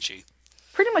this, can she?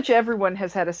 Pretty much everyone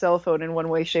has had a cell phone in one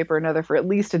way, shape, or another for at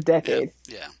least a decade.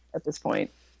 Yeah. At this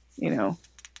point,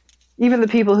 even the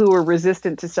people who were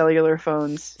resistant to cellular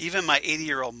phones. Even my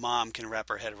 80-year-old mom can wrap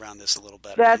her head around this a little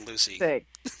better than Lucy.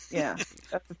 That's yeah,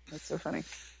 that's so funny.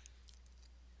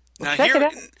 Now check it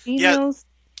out. Emails.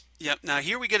 Yeah. Now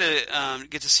here we get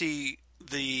to see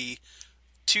the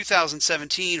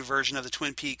 2017 version of the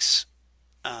Twin Peaks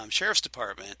Sheriff's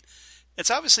Department. It's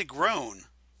obviously grown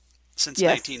since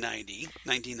 1990,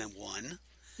 1901.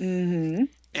 Mm-hmm.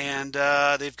 And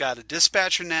they've got a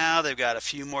dispatcher now. They've got a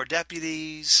few more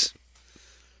deputies.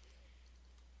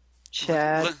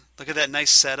 Chad. Look at that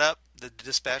nice setup the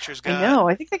dispatcher's got. I know.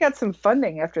 I think they got some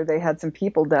funding after they had some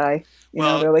people die.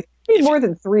 They're like, we need more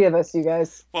than 3 of us, you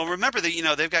guys. Well, remember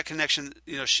that, they've got connections.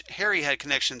 Harry had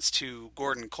connections to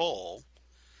Gordon Cole.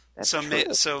 That's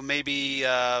true. So maybe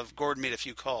Gordon made a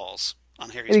few calls on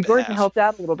Harry's maybe behalf. Gordon helped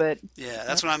out a little bit. Yeah,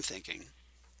 that's what I'm thinking.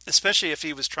 Especially if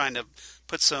he was trying to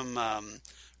put some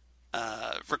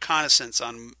reconnaissance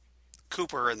on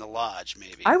Cooper in the lodge,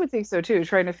 maybe. I would think so tee,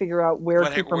 trying to figure out where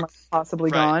Cooper might have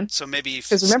possibly gone. So maybe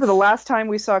because remember the last time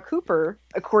we saw Cooper,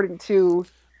 according to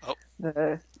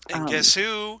and guess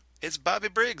who? It's Bobby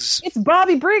Briggs. It's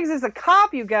Bobby Briggs as a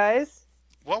cop, you guys.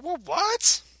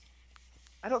 What?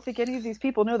 I don't think any of these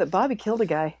people know that Bobby killed a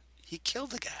guy. He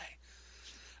killed a guy.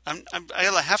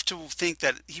 I have to think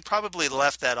that he probably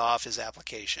left that off his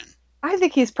application. I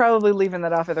think he's probably leaving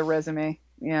that off of the resume.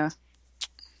 Yeah,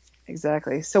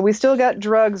 exactly. So we still got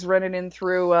drugs running in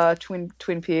through Twin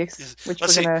Peaks. Which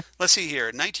let's see here.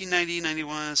 1990,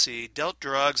 91. Let's see. Dealt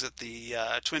drugs at the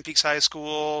Twin Peaks High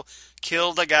School.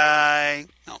 Killed a guy.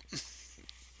 No.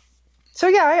 So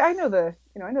yeah, I know the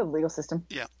legal system.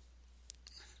 Yeah.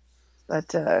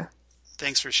 But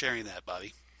thanks for sharing that,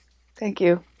 Bobby. Thank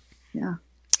you. Yeah.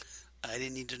 I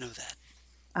didn't need to know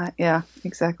that. Yeah,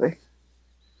 exactly.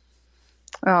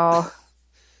 Oh,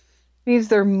 he's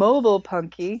their mobile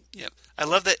punky. Yep. I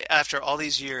love that after all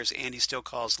these years, Andy still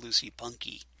calls Lucy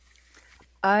Punky.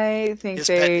 I think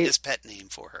his pet name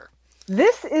for her.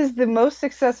 This is the most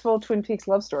successful Twin Peaks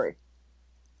love story.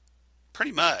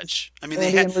 Pretty much. I mean,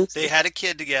 Andy they had a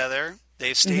kid together.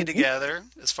 They've stayed together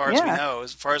as far as we know.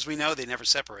 As far as we know, they never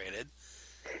separated.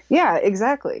 Yeah,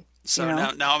 exactly. So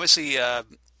now obviously,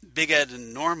 Big Ed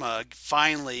and Norma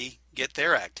finally get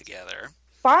their act together.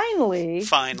 Finally,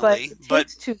 but it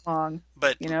takes too long.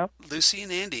 But Lucy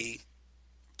and Andy,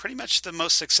 pretty much the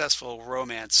most successful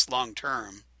romance long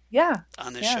term. Yeah,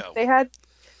 on this show. They had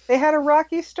a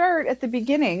rocky start at the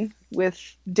beginning with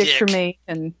Dick Tremaine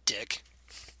and Dick.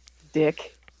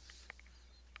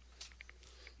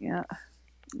 Yeah.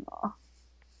 Aww.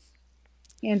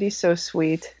 Andy's so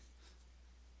sweet.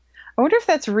 I wonder if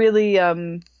that's really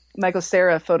Michael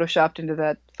Cera photoshopped into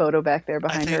that photo back there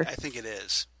behind her. I think it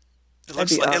is. It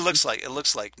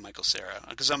looks like Michael Cera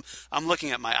because I'm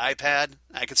looking at my iPad.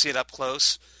 I can see it up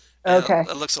close. Okay.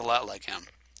 It looks a lot like him.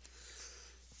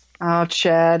 Oh,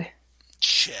 Chad.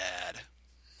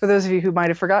 For those of you who might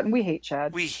have forgotten, we hate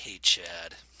Chad.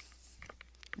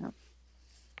 Yep.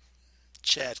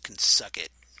 Chad can suck it.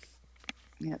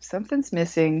 Yep, something's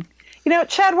missing.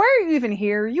 Chad, why are you even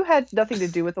here? You had nothing to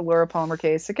do with the Laura Palmer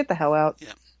case, so get the hell out.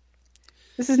 Yeah.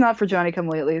 This is not for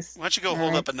Johnny-come-latelys. Why don't you go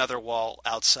hold up another wall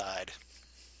outside?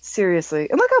 Seriously.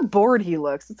 And look how bored he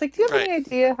looks. It's like, do you have any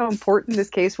idea how important this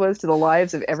case was to the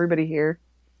lives of everybody here?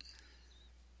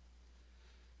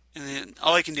 And then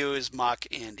all I can do is mock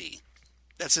Andy.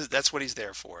 That's what he's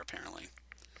there for, apparently.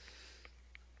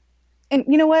 And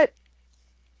you know what?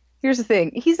 Here's the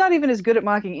thing. He's not even as good at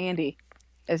mocking Andy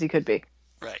as he could be.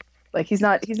 Right. Like he's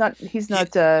not he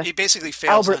basically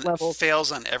fails Albert levels.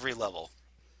 Fails on every level.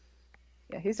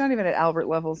 Yeah, he's not even at Albert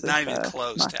levels. Not even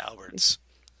close to Albert's.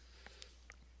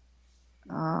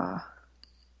 That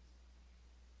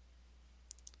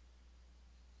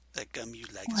gum you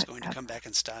like is going to come back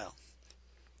in style.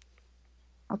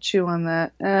 I'll chew on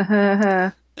that.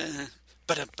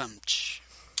 Ba-dum-bum-ch.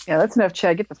 Yeah, that's enough,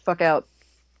 Chad. Get the fuck out.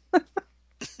 Get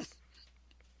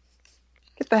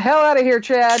the hell out of here,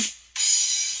 Chad.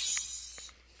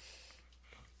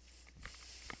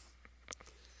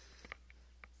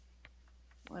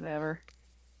 Whatever.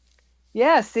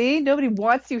 Yeah, see? Nobody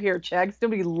wants you here, Chad, 'cause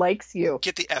nobody likes you.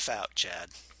 Get the F out, Chad.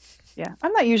 Yeah,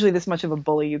 I'm not usually this much of a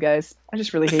bully, you guys. I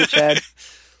just really hate Chad.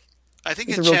 I think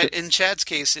in Chad's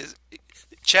case,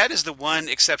 Chad is the one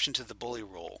exception to the bully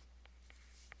rule.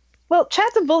 Well,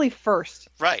 Chad's a bully first.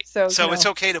 Right. So it's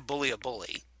okay to bully a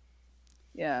bully.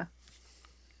 Yeah.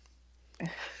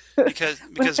 Because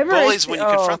bullies, when you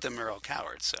confront them, are all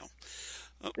cowards. So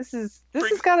this has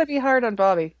got to be hard on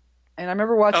Bobby. And I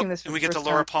remember watching this. And we get the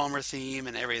Laura Palmer theme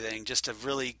and everything, just to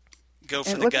really go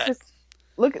for the gut.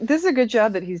 This is a good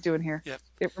job that he's doing here. Yep.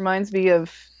 It reminds me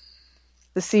of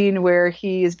the scene where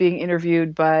he is being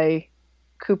interviewed by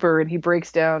Cooper, and he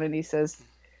breaks down and he says,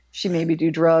 "She made me do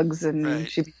drugs, and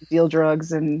she made me deal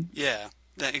drugs." And yeah,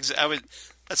 that's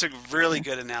a really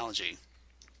good analogy.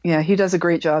 Yeah, he does a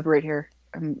great job right here.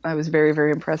 I was very,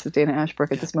 very impressed with Dana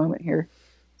Ashbrook at this moment here.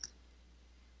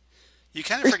 You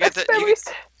kind of forget that.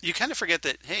 You kind of forget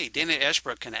that. Hey, Dana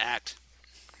Ashbrook can act.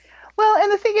 Well,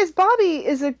 and the thing is, Bobby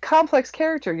is a complex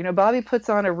character. Bobby puts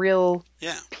on a real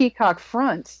peacock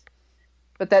front.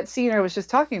 But that scene I was just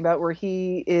talking about, where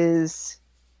he is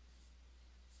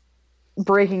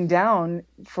breaking down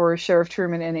for Sheriff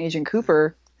Truman and Agent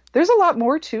Cooper, there's a lot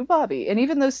more to Bobby. And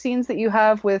even those scenes that you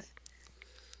have with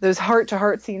those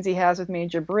heart-to-heart scenes he has with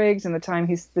Major Briggs, and the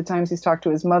times he's talked to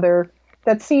his mother.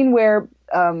 That scene where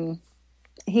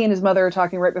he and his mother are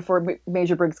talking right before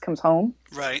Major Briggs comes home.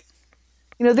 Right.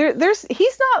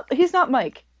 He's not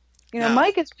Mike. You know, No.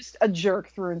 Mike is just a jerk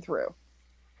through and through.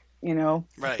 You know,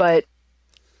 Right. but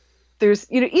there's,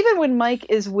 you know, even when Mike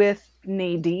is with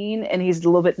Nadine and he's a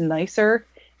little bit nicer,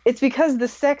 it's because the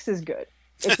sex is good.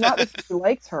 It's not because he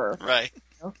likes her. Right.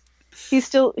 You know? He's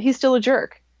still a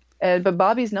jerk. But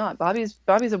Bobby's not. Bobby's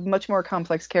a much more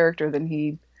complex character than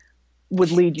he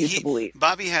would lead you to believe.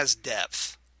 Bobby has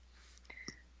depth.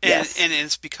 And, Yes. and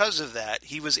it's because of that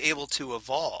he was able to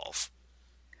evolve,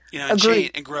 you know,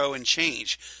 and grow and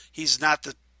change. He's not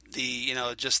the you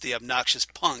know, just the obnoxious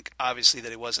punk, obviously, that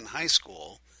he was in high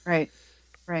school. Right.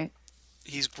 Right.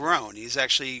 He's grown. He's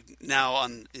actually now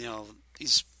on, you know,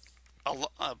 he's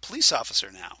a police officer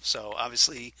now. So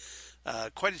obviously,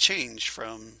 quite a change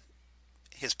from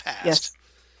his past. Yes.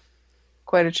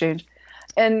 Quite a change.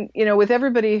 And, you know, with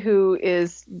everybody who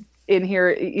is in here,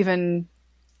 even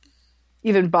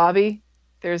Bobby,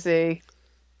 there's a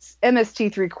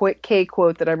MST3K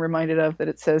quote that I'm reminded of, that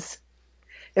it says,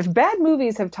 "If bad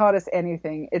movies have taught us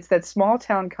anything, it's that small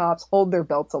town cops hold their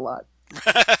belts a lot."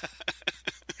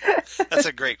 That's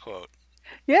a great quote.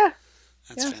 Yeah.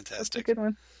 That's fantastic. That's a good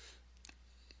one.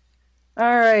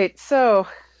 All right. So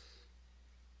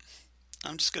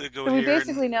I'm just going to go we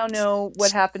basically now know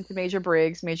what happened to Major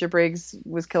Briggs. Major Briggs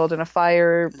was killed in a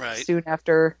fire soon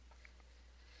after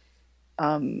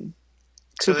Cooper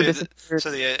disappeared.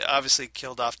 So they obviously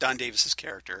killed off Don Davis's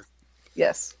character.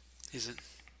 Yes.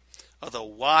 Although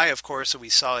why, of course, we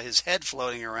saw his head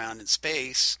floating around in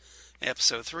space in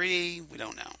episode 3, we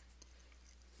don't know.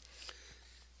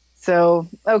 So,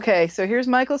 okay, so here's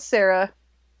Michael Cera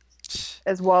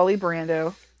as Wally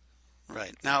Brando.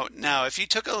 Right. Now, if you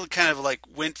took a kind of like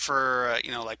went for,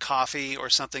 you know, like coffee or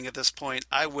something at this point,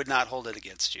 I would not hold it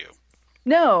against you.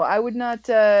 No, I would not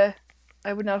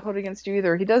hold it against you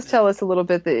either. He does tell us a little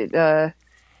bit that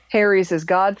Harry's his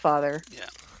godfather. Yeah.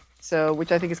 So,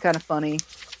 which I think is kind of funny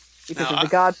because of the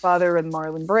Godfather and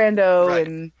Marlon Brando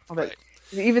and all that.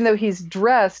 Right. Even though he's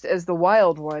dressed as the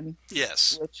wild one.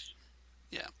 Yes.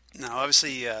 Yeah. Now,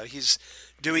 obviously, he's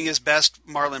doing his best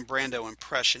Marlon Brando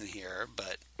impression here,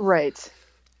 but right.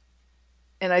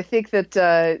 And I think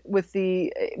that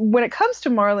when it comes to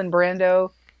Marlon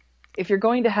Brando, if you're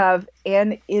going to have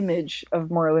an image of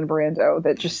Marlon Brando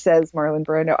that just says Marlon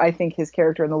Brando, I think his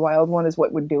character in The Wild One is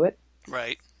what would do it.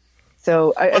 Right.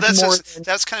 So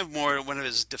that's kind of more one of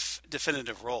his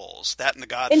definitive roles. That and The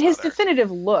Godfather. And his definitive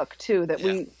look too.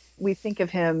 That we think of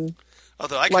him.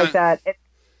 Although that.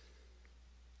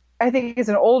 I think as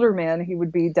an older man, he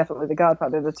would be definitely the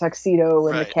Godfather, the tuxedo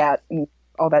and the cat and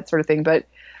all that sort of thing. But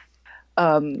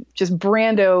just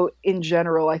Brando in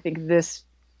general, I think this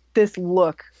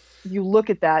look, you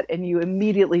look at that and you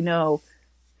immediately know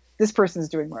this person's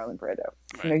doing Marlon Brando.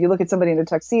 Right. You know, you look at somebody in a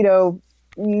tuxedo,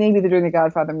 maybe they're doing the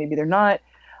Godfather, maybe they're not.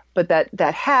 But that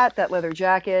hat, that leather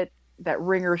jacket, that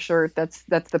ringer shirt, that's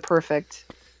the perfect.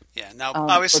 Yeah. Now,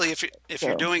 obviously, if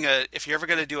you're ever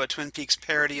going to do a Twin Peaks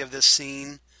parody of this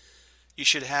scene, you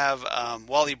should have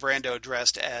Wally Brando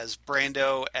dressed as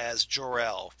Brando as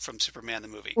Jor-El from Superman the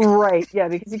movie. Right, yeah,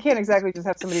 because you can't exactly just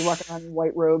have somebody walking around in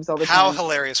white robes all the time. How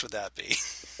hilarious would that be?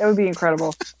 That would be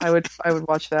incredible. I would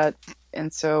watch that,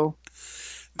 and so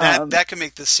that could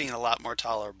make this scene a lot more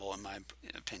tolerable, in my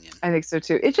opinion. I think so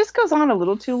too. It just goes on a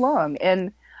little too long,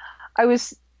 and I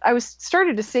was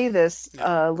started to say this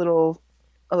a little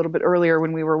bit earlier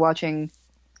when we were watching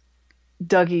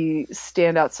Dougie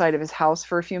stand outside of his house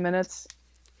for a few minutes,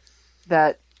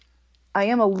 that I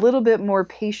am a little bit more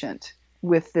patient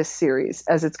with this series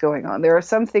as it's going on. There are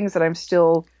some things that I'm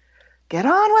still get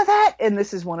on with it, and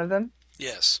this is one of them.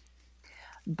 Yes.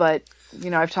 But,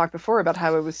 you know, I've talked before about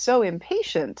how I was so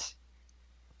impatient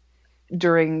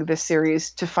during this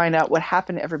series to find out what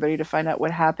happened to everybody, to find out what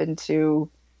happened to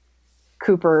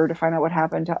Cooper, to find out what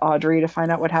happened to Audrey, to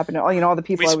find out what happened to all the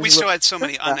people. We still had so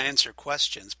many unanswered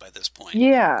questions by this point.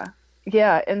 Yeah,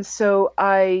 and so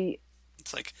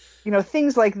it's like, you know,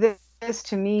 things like this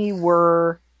to me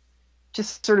were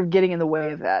just sort of getting in the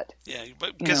way of that. Yeah,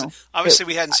 but because obviously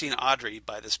we hadn't seen Audrey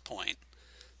by this point,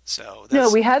 so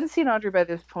no, we hadn't seen Audrey by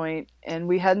this point, and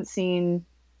we hadn't seen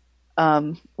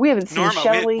we haven't seen Norma.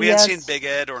 Shelley we yet. hadn't seen Big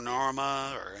Ed or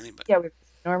Norma or anybody. Yeah, we've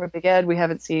seen Norma, Big Ed. We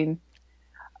haven't seen.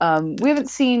 We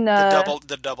haven't seen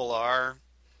the double R.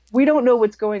 We don't know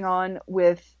what's going on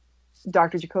with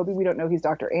Dr. Jacoby. We don't know he's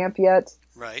Dr. Amp yet.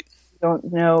 Right. We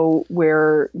don't know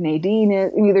where Nadine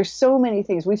is. I mean, there's so many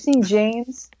things. We've seen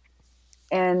James,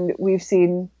 and we've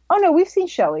seen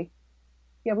Shelley.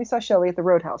 Yeah, we saw Shelley at the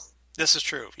Roadhouse. This is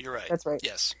true. You're right. That's right.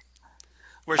 Yes.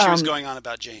 Where she was going on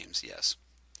about James. Yes.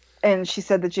 And she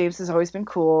said that James has always been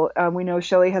cool. We know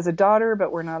Shelley has a daughter,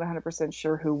 but we're not 100%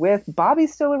 sure who with.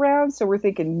 Bobby's still around, so we're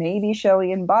thinking maybe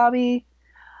Shelley and Bobby.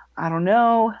 I don't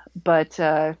know, but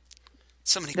So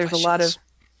many there's a questions.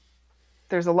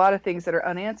 lot of things that are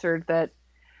unanswered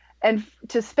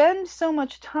to spend so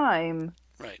much time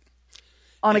Right.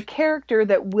 on a If, character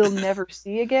that we'll never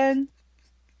see again,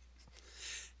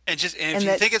 and if and you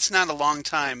that think it's not a long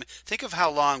time, think of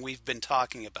how long we've been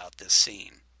talking about this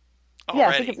scene yeah,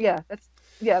 already.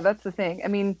 that's the thing. I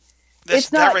mean, That's it's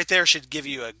that not right there should give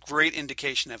you a great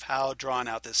indication of how drawn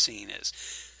out this scene is.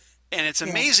 And it's yeah,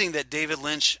 amazing that David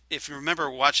Lynch, if you remember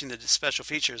watching the special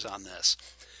features on this,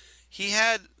 he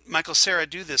had Michael Cera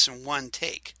do this in one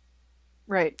take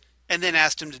right. and then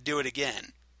asked him to do it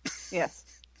again. Yes.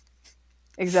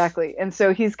 Exactly. And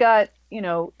so he's got,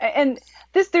 and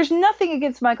there's nothing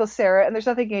against Michael Cera and there's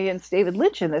nothing against David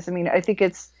Lynch in this. I mean, I think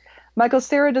it's Michael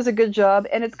Cera does a good job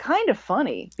and it's kind of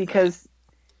funny Right. because,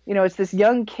 it's this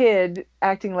young kid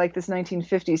acting like this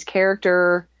 1950s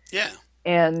character Yeah.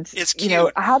 and, It's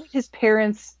cute. how did his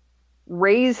parents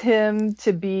raise him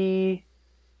to be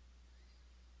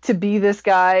this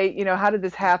guy? How did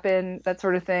this happen? That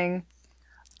sort of thing.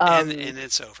 And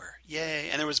it's over. Yay.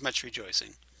 And there was much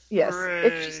rejoicing. Yes, Hooray.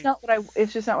 it's just not what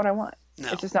I want.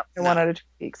 No. It's just not what I want No. out of Twin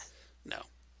Peaks. No.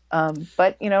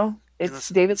 But And it's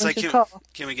listen, David it's like, Lynch's call.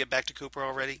 can we get back to Cooper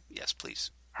already? Yes,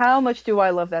 please. How much do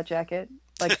I love that jacket?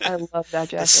 Like I love that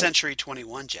The jacket. Century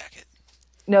 21 jacket.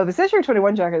 No, the Century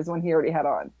 21 jacket is the one he already had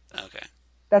on. Okay.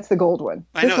 That's the gold one.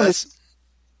 I This know one that's is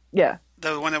yeah.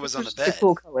 the one that was on It's the just a bed.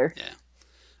 cool color. Yeah.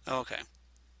 Oh, okay.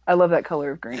 I love that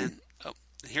color of green. And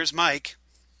here's Mike.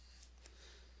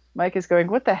 Mike is going,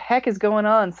 what the heck is going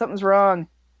on? Something's wrong.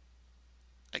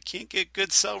 I can't get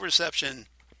good cell reception.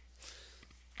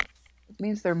 It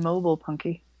means they're mobile,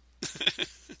 Punky.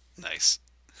 Nice.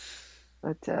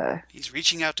 But He's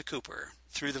reaching out to Cooper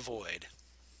through the void.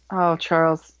 oh,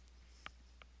 Charles,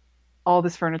 all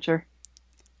this furniture,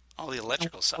 All the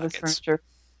electrical all this sockets. furniture.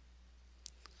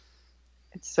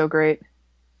 It's so great.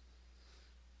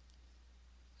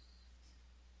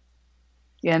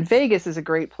 Yeah, and Vegas is a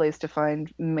great place to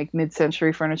find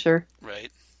mid-century furniture Right.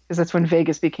 because that's when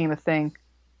Vegas became a thing.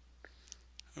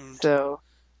 And So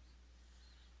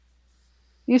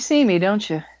you see me, don't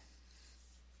you?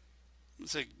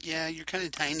 it's like, yeah, you're kind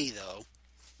of tiny though.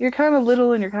 You're kind of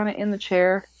little and you're kind of in the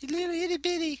chair. You little itty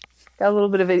bitty. Got a little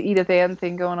bit of an Edith Ann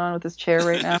thing going on with this chair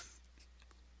right now.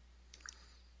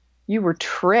 You were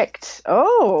tricked.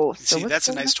 Oh, so See, what's that's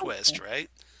a going nice on twist, here? right?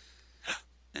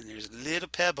 And there's a little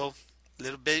pebble,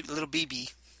 little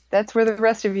BB. That's where the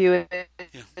rest of you Yeah.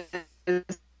 is.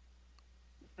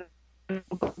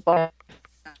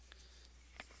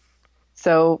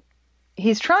 So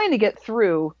he's trying to get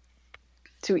through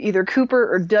to either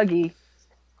Cooper or Dougie.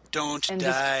 Don't And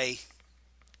die.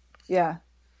 Yeah.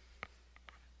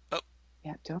 Oh,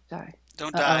 Yeah, don't die.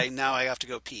 don't Uh-oh. die. Now I have to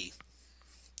go pee.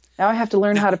 Now I have to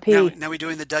learn how to pee. Now we're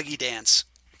doing the Dougie dance.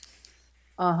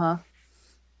 Uh-huh.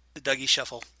 The Dougie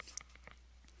shuffle.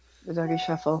 The Dougie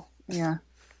shuffle. Yeah.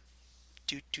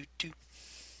 Doot, doot, doot.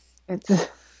 It's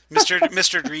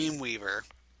Mr. Dreamweaver.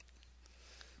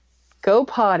 go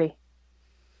potty.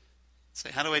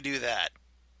 Say, how do I do that?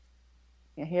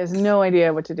 Yeah, he has no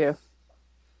idea what to do.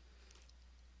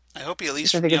 I hope he at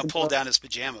least Which I think is pulled important. down his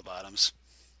pajama bottoms.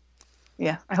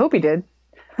 Yeah, I hope he did.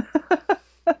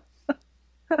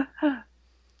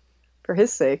 For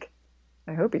his sake.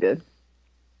 I hope he did.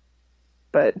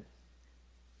 But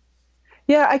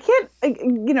yeah, I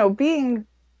can't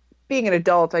being an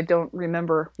adult, I don't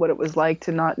remember what it was like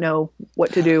to not know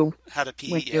what to do How to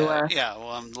pee? when Yeah.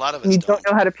 Well, a lot of us you don't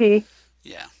know how to pee.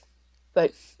 Yeah.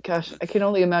 But gosh, I can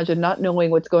only imagine not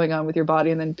knowing what's going on with your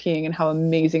body and then peeing and how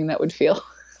amazing that would feel.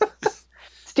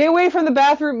 Stay away from the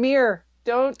bathroom mirror.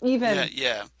 Don't even. Yeah.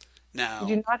 Yeah. Now,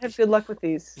 You do not have good luck with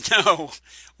these. no.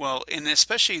 Well, and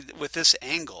especially with this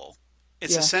angle,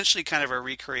 it's Yeah. essentially kind of a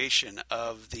recreation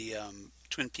of the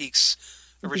Twin Peaks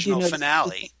Did you original notice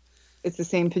finale. It's the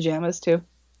same pajamas too.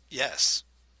 Yes.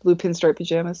 Blue pinstripe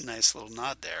pajamas. Nice little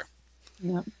nod there.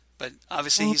 Yeah. But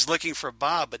obviously he's looking for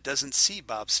Bob, but doesn't see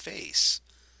Bob's face.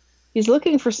 He's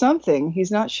looking for something.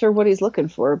 He's not sure what he's looking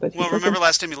for, but Well, remember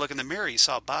last time he looked in the mirror, he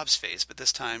saw Bob's face, but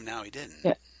this time now he didn't.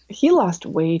 Yeah. He lost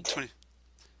weight. 20...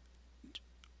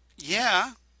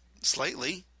 Yeah,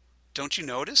 slightly. Don't you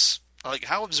notice? Like,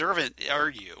 how observant are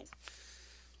you?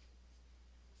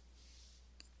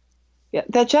 Yeah,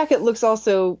 that jacket looks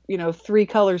also, 3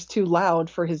 colors too loud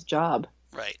for his job.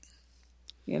 Right.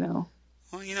 You know.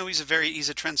 Well, he's a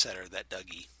trendsetter, that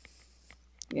Dougie.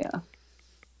 Yeah.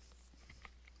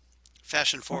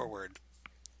 Fashion forward.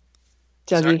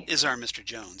 Dougie. Is our Mr.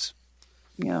 Jones.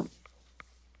 Yeah.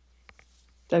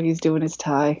 Dougie's doing his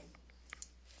tie,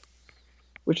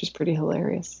 which is pretty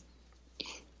hilarious.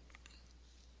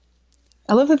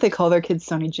 I love that they call their kid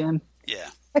Sonny Jim. Yeah.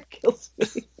 That kills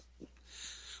me.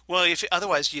 Well,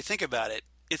 otherwise you think about it,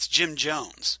 it's Jim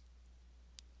Jones.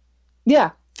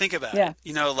 Yeah. Think about it.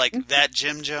 You know, like that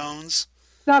Jim Jones.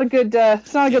 It's not a good.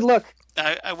 It's not a good look.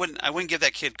 I wouldn't give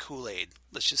that kid Kool-Aid.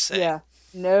 Let's just say. Yeah.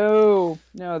 No,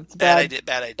 it's bad.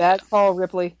 Bad idea. Bad call,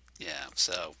 Ripley. Yeah.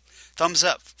 So, thumbs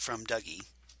up from Dougie.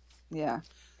 Yeah.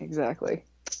 Exactly.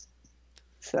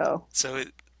 So.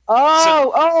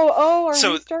 Are we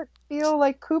starting to feel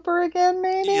like Cooper again,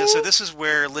 maybe? Yeah. So this is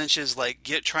where Lynch is like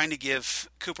trying to give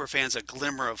Cooper fans a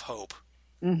glimmer of hope.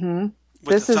 Mm-hmm.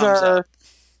 With the thumbs up.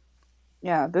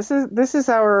 Yeah. This is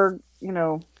our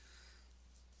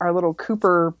our little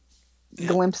Cooper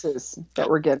glimpses that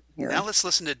we're getting here. Now let's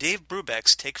listen to Dave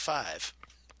Brubeck's Take 5,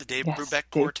 the Dave Brubeck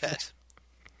Quartet.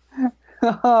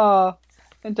 Oh,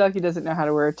 and Ducky doesn't know how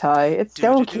to wear a tie. It's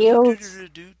so cute.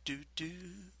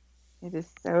 It is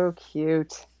so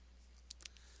cute.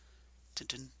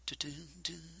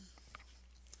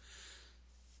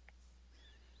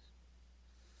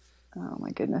 Oh my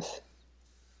goodness.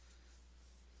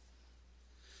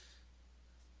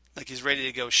 Like he's ready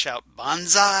to go shout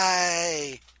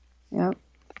Banzai. Yep.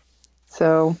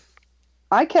 So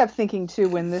I kept thinking too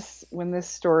when this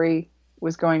story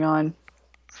was going on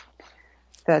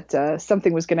that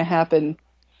something was going to happen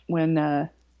when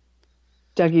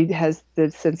Dougie has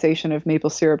the sensation of maple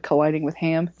syrup colliding with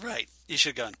ham. Right. You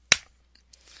should have gone.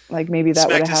 Like maybe that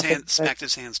would have happened. Smacked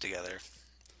his hands together.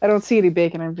 I don't see any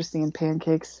bacon. I'm just seeing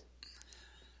pancakes.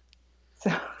 So.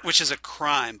 Which is a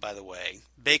crime, by the way.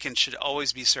 Bacon should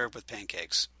always be served with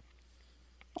pancakes.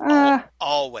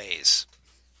 Always.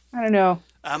 I don't know.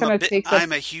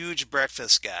 I'm a huge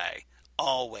breakfast guy.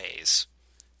 Always.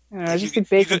 I just think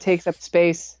bacon takes up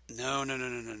space. No.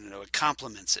 It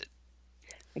complements it.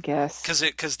 I guess.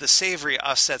 Because the savory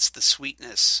offsets the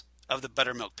sweetness of the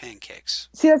buttermilk pancakes.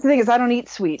 See, that's the thing is I don't eat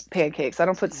sweet pancakes. I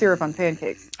don't put syrup on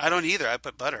pancakes. I don't either. I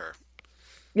put butter.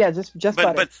 Yeah, just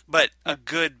butter. But a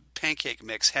good pancake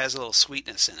mix has a little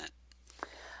sweetness in it.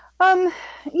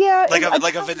 Yeah, like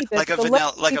a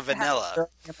vanilla.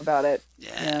 About it.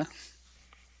 Yeah.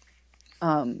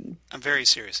 I'm very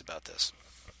serious about this.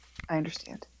 I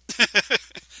understand.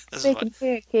 Making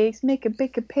pancakes.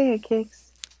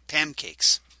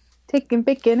 Pancakes. Taking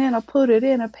bacon and I'll put it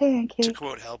in a pancake. To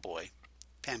quote Hellboy,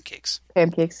 pancakes.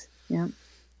 Pancakes. Yeah.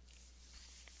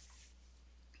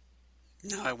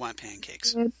 No, I want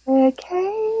pancakes. Pancake.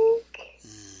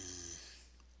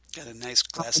 Got a nice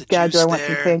glass of God, juice do I want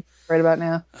some pancakes right about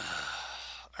now?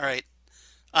 All right.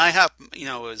 I have,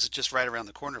 it was just right around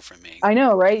the corner from me. I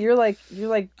know, right? You're like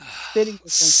spitting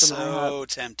distance from my house. So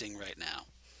tempting right now.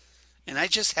 And I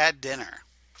just had dinner.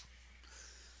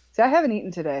 See, I haven't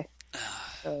eaten today.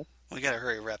 So. We got to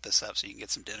hurry wrap this up so you can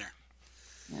get some dinner.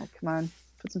 Yeah, come on.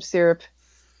 Put some syrup.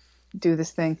 Do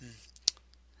this thing.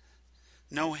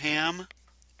 No ham?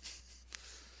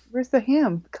 Where's the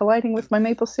ham colliding with my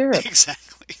maple syrup?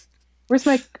 Exactly. Where's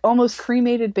my almost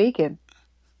cremated bacon?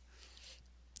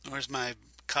 Where's my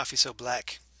coffee so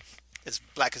black? As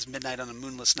black as midnight on a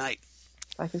moonless night.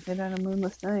 Black as midnight on a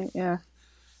moonless night, yeah.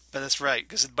 But that's right,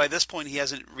 because by this point he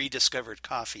hasn't rediscovered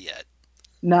coffee yet.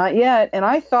 Not yet, and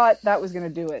I thought that was going to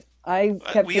do it. I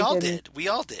kept We all did,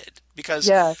 because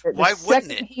why the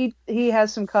wouldn't it? He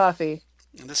has some coffee.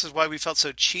 And this is why we felt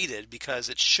so cheated, because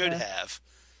it should have.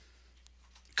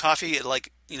 Coffee,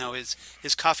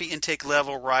 his coffee intake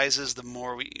level rises the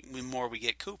more we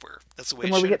get Cooper. That's the way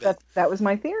it should have been. That was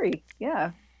my theory.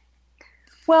 Yeah.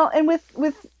 Well, and with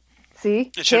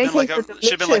see, it should have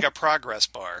been like a progress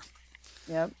bar.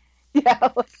 Yep. Yeah.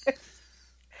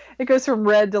 It goes from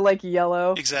red to like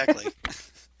yellow. Exactly.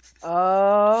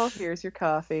 Oh, here's your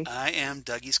coffee. I am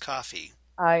Dougie's coffee.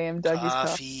 I am Dougie's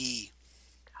coffee.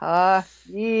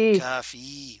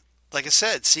 Like I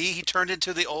said, see, he turned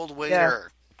into the old waiter. Yeah.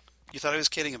 You thought I was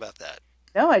kidding about that.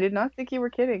 No, I did not think you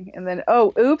were kidding. And then,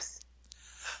 oops.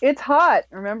 It's hot,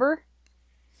 remember?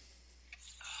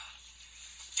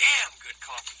 Damn good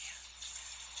coffee.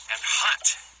 And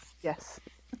hot. Yes.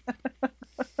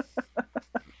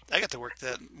 I got to work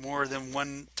that more than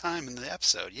one time in the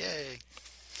episode. Yay.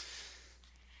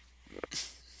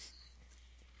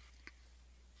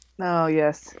 Oh,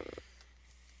 yes.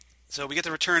 So we get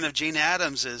the return of Jane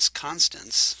Addams as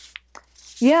Constance.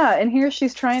 Yeah, and here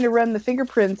she's trying to run the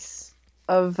fingerprints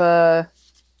of the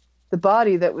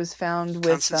body that was found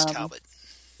with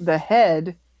the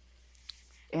head,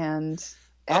 and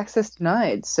access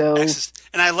denied. So,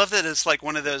 and I love that it's like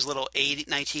one of those little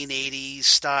 1980s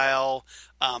style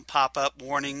pop-up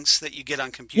warnings that you get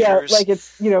on computers. Yeah, like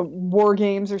it's war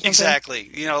games or something. Exactly.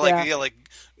 Like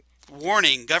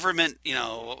warning, government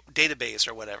database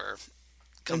or whatever.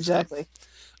 comes exactly.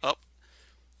 up. Oh,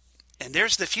 and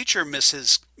there's the future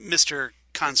Mr.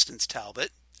 Constance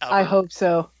Talbot. Albert, I hope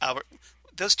so. Albert.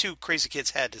 Those two crazy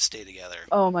kids had to stay together.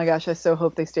 Oh my gosh, I so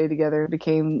hope they stay together. It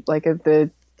became like a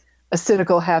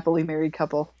cynical, happily married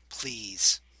couple.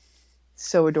 Please.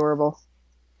 So adorable.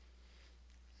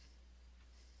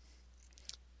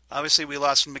 Obviously, we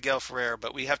lost Miguel Ferrer,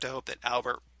 but we have to hope that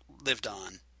Albert lived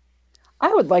on.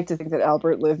 I would like to think that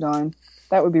Albert lived on.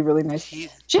 That would be really nice.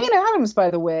 Jane Addams,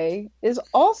 by the way, is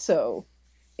also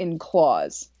in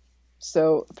Claws.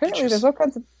 So apparently there's all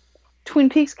kinds of Twin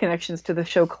Peaks connections to the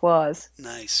show Claws.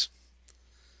 Nice.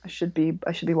 I should be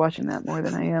watching that more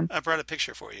than I am. I brought a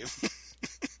picture for you.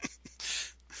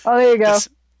 Oh, there you go.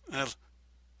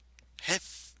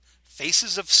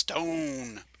 Faces of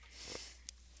Stone.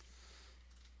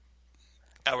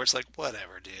 Albert's like,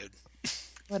 whatever, dude.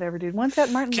 Whatever, dude. Once that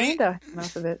Martin Landau came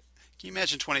off of it. Can you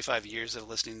imagine 25 years of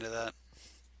listening to that?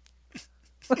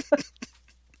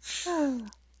 I'm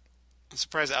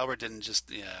surprised Albert didn't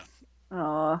just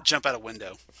jump out a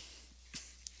window.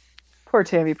 Poor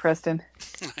Tammy Preston.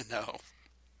 I know.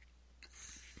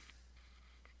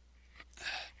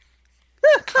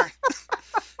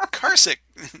 Carsick.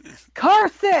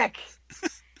 Carsick!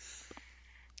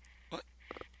 What?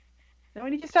 Now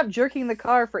we need to stop jerking the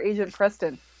car for Agent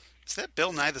Preston. Is that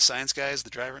Bill Nye the Science Guy as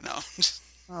the driver? No.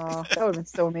 Oh, that would have been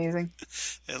so amazing.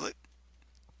 I would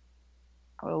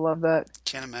have loved that.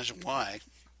 Can't imagine why.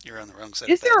 You're on the wrong side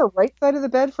Is of the bed. there a right side of the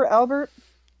bed for Albert?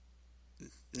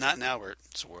 Not in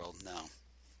Albert's world, no.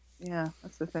 Yeah,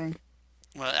 that's the thing.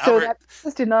 Well, so Albert... that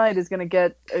Access Denied is going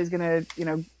to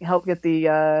help get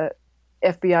the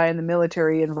FBI and the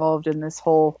military involved in this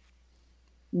whole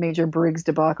Major Briggs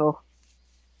debacle.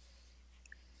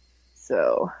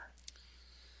 So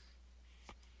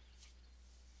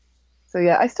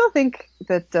yeah, I still think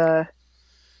that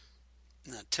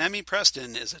Now, Tammy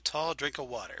Preston is a tall drink of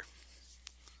water.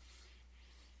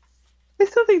 I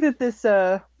still think that this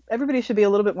everybody should be a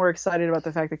little bit more excited about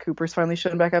the fact that Cooper's finally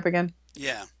showing back up again.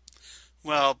 Yeah.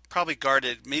 Well, probably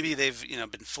guarded. Maybe they've,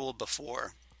 been fooled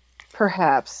before.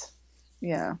 Perhaps.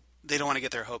 Yeah. They don't want to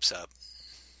get their hopes up.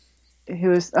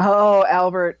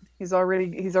 Albert. He's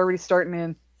already starting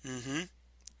in. Mm-hmm.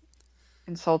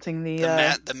 Insulting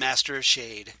the master of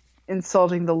shade.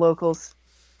 Insulting the locals.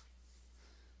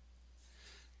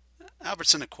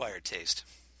 Albert's an acquired taste.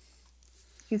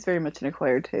 He's very much an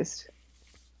acquired taste.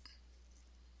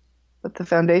 But the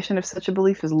foundation of such a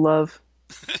belief is love.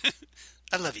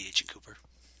 I love you, Agent Cooper.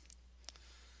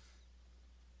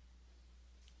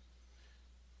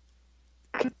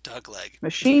 Dog leg.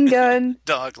 Machine gun.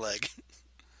 Dog leg.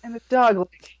 And a dog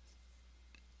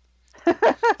leg.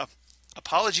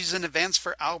 Apologies in advance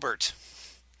for Albert.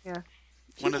 Yeah.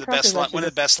 One of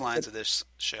the best lines of this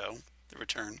show, The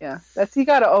Return. Yeah. You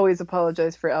got to always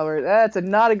apologize for Albert. That's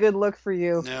not a good look for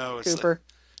you, no, it's Cooper.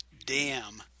 Like,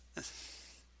 damn.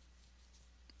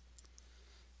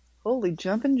 Holy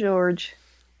jumping George.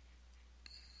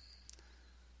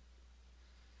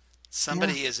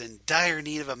 Somebody is in dire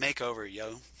need of a makeover,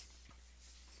 yo.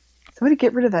 Somebody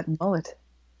get rid of that mullet. That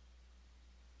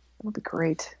would be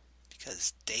great.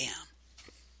 Because damn.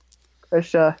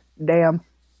 Damn.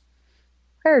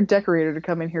 Hire a decorator to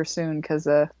come in here soon, because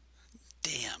damn.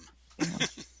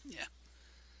 Yeah.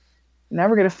 Now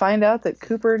we're going to find out that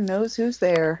Cooper knows who's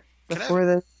there before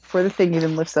the thing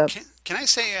even lifts up. Can I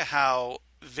say how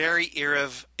very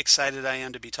excited I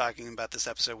am to be talking about this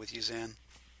episode with you, Xan?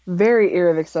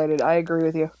 Very excited. I agree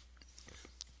with you.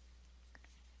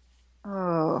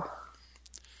 Oh.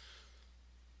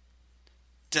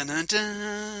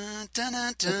 Dun-dun-dun,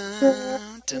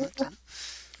 dun-dun-dun, dun-dun-dun.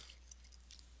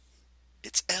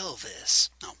 It's Elvis.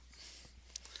 No.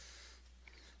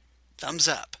 Thumbs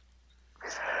up.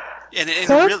 And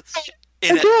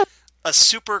a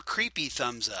super creepy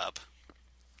thumbs up.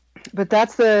 But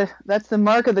that's the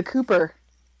mark of the Cooper.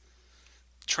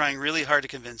 Trying really hard to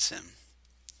convince him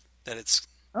that it's...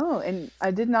 Oh, and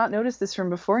I did not notice this from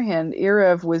beforehand.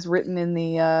 Erev was written in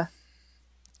the...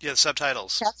 the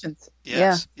subtitles. Captions.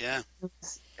 Yes, yeah. It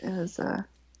was the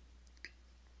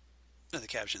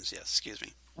captions, yes, excuse me.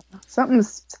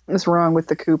 Something's wrong with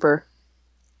the Cooper.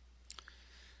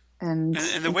 And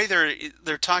the way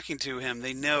they're talking to him,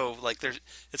 they know, like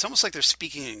it's almost like they're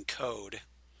speaking in code.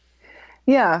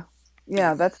 Yeah,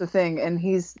 that's the thing. And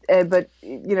he's, but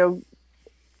and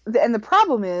the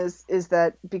problem is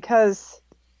that because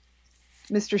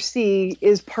Mr. C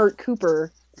is part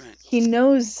Cooper, right. He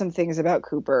knows some things about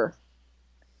Cooper,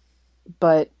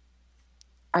 but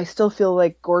I still feel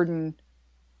like Gordon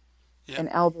and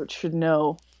Albert should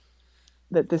know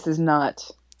that this is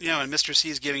not. And Mr. C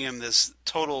is giving him this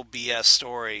total BS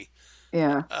story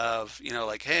Yeah. Of,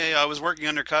 like, hey, I was working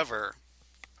undercover.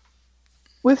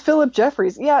 With Philip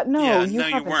Jeffries. Yeah, no, Yeah, you no,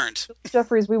 you haven't. weren't. Philip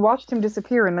Jeffries, we watched him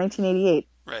disappear in 1988.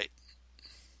 Right.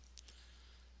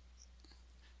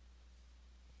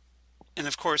 And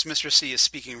of course, Mr. C is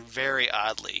speaking very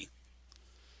oddly.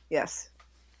 Yes.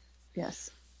 Yes.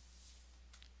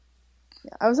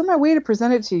 Yeah, I was on my way to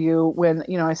present it to you when,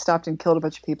 I stopped and killed a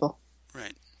bunch of people.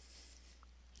 Right.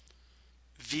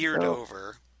 Veered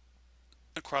over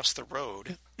across the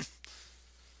road.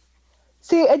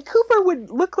 See, Ed Cooper would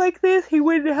look like this. He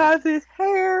wouldn't have his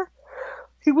hair.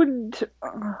 He wouldn't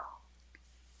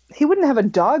have a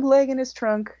dog leg in his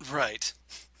trunk. Right.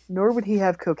 Nor would he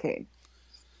have cocaine.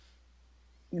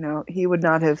 He would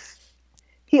not have.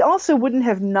 He also wouldn't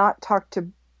have not talked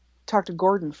to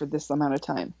Gordon for this amount of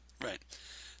time. Right.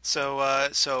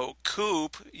 So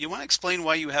Coop, you want to explain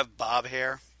why you have bob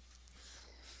hair?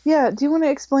 Yeah. Do you want to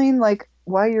explain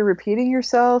why you're repeating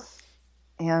yourself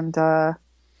and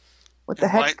what the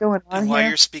heck's going on and why here?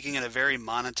 you're speaking in a very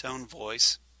monotone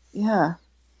voice? Yeah.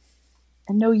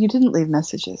 And no, you didn't leave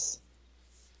messages.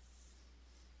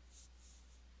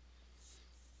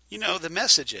 The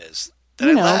messages that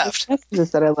I left. The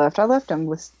messages that I left. I left them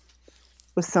with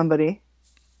somebody.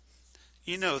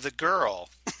 The girl.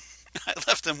 I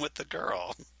left them with the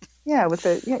girl. Yeah,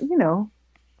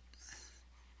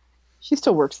 She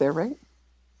still works there, right?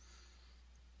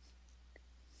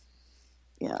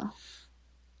 Yeah.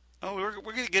 Oh, we're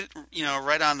gonna get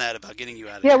right on that about getting you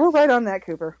out of here. here. Yeah, we're right on that,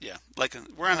 Cooper. Yeah,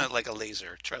 we're on it like a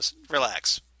laser.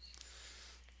 Relax.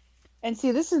 And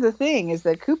see, this is the thing: is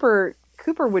that Cooper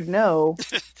would know.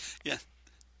 Yeah.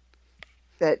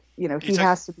 That he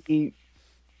has to be.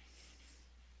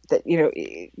 That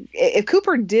if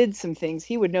Cooper did some things,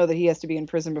 he would know that he has to be in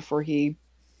prison before he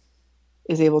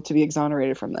is able to be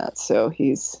exonerated from that. So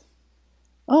he's.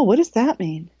 Oh, what does that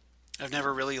mean? I've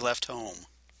never really left home.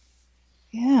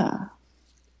 Yeah.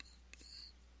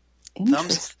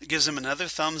 Gives him another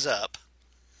thumbs up.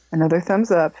 Another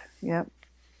thumbs up. Yep.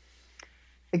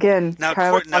 Again, now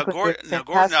Gordon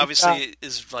obviously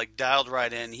is dialed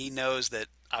right in. He knows that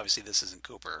obviously this isn't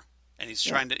Cooper, and he's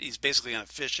he's basically on a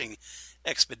fishing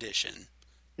expedition.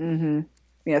 Mm-hmm.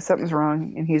 Yeah, something's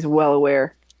wrong, and he's well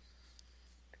aware.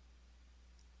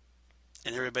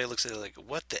 And everybody looks at it like,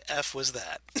 what the F was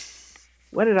that?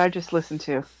 What did I just listen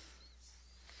to?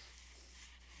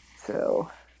 So,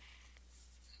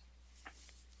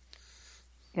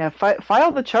 yeah,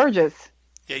 file the charges.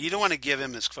 Yeah, you don't want to give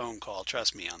him his phone call.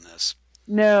 Trust me on this.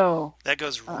 No. That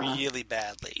goes really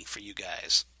badly for you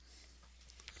guys.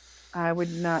 I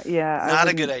would not, yeah. Not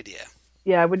a good idea.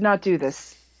 Yeah, I would not do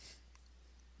this.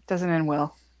 It doesn't end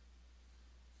well.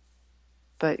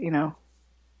 But,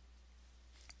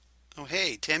 Oh,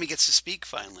 hey, Tammy gets to speak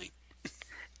finally.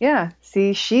 Yeah,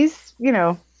 see, she's,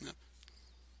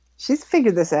 she's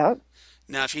figured this out.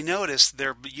 Now, if you notice,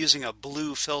 they're using a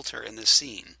blue filter in this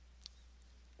scene.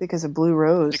 Because of Blue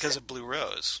Rose. Because of Blue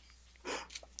Rose.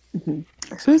 Mm-hmm.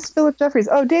 Who's Philip Jeffries?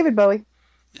 Oh, David Bowie.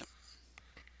 Yep.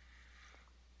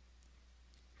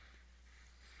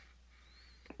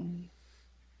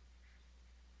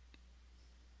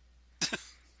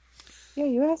 Yeah,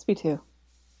 you asked me to.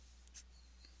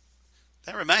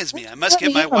 That reminds me, I must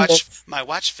get my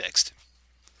watch fixed.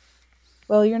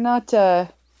 Well, you're not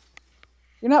Blue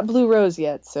Rose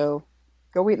yet, so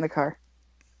go wait in the car.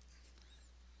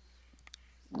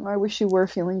 I wish you were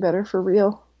feeling better for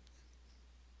real.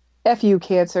 F you,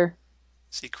 cancer.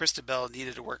 See, Christabel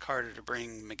needed to work harder to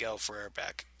bring Miguel Ferrer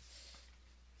back.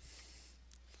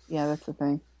 Yeah, that's the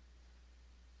thing.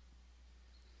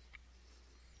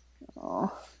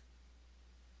 Oh.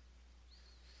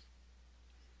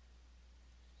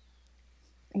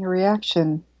 Your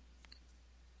reaction.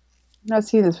 I've not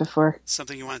seen this before.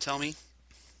 Something you want to tell me?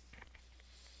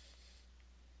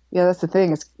 Yeah, that's the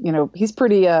thing. It's, he's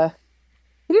pretty,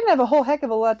 he didn't have a whole heck of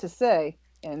a lot to say,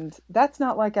 and that's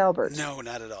not like Albert. No,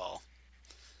 not at all.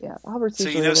 Yeah, Albert's so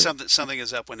you know something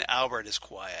is up when Albert is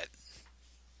quiet.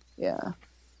 Yeah.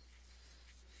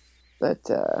 But,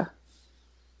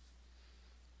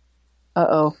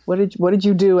 uh-oh. What did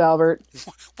you do, Albert?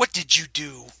 What did you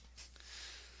do?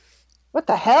 What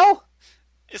the hell?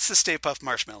 It's the Stay Puft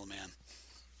Marshmallow Man.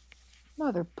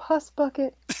 Mother puss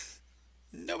bucket.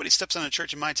 Nobody steps on a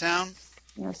church in my town.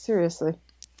 Yeah, seriously.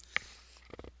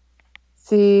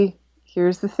 See,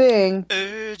 here's the thing.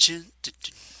 Urgent.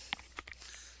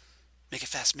 Make it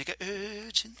fast. Make it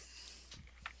urgent.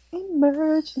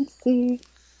 Emergency.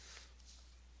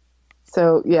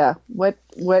 So, yeah. What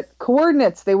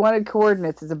coordinates? They wanted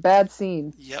coordinates. It's a bad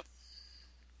scene. Yep.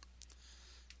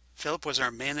 Philip was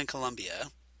our man in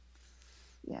Colombia.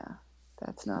 Yeah.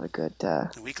 That's not a good...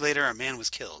 A week later, a man was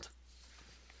killed.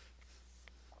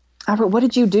 Albert, what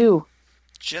did you do?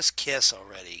 Just kiss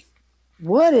already.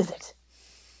 What is it?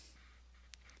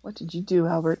 What did you do,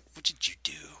 Albert? What did you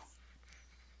do?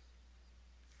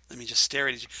 Let me just stare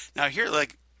at you. Now here,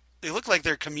 like, they look like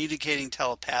they're communicating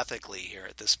telepathically here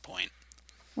at this point.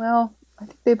 Well, I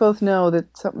think they both know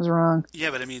that something's wrong.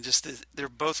 Yeah, but I mean, just they're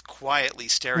both quietly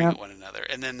staring at one another,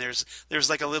 and then there's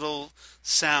like a little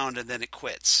sound, and then it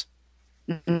quits.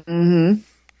 Mm-hmm.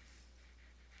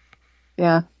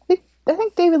 Yeah, I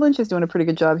think David Lynch is doing a pretty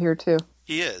good job here too.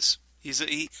 He is.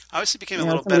 He obviously became a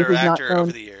little better actor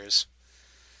over the years.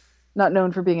 Not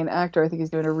known for being an actor, I think he's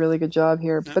doing a really good job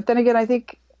here. No. But then again, I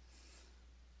think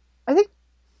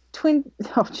Twin...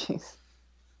 Oh, jeez.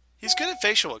 He's good at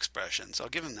facial expressions. I'll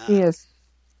give him that. He is.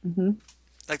 Mm-hmm.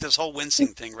 Like this whole wincing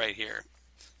thing right here.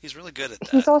 He's really good at that.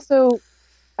 He's also...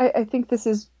 I think this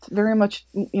is very much,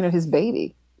 his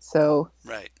baby. So...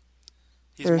 Right.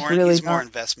 He's more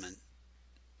investment.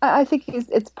 I think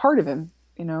it's part of him,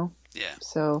 Yeah.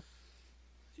 So...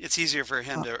 It's easier for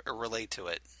him to relate to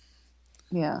it.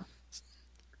 Yeah.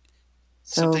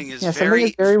 Something is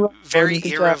very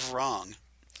era of wrong.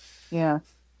 Yeah.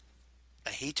 I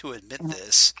hate to admit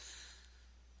this,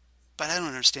 but I don't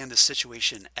understand this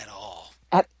situation at all.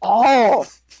 At all.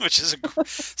 Which is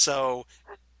so.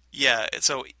 Yeah.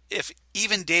 So if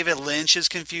even David Lynch is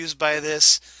confused by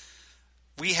this,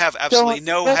 we have absolutely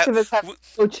no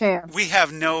chance. We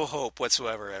have no hope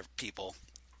whatsoever, people.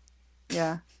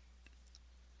 Yeah.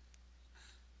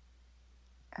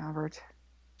 Albert.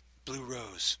 Blue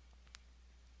Rose.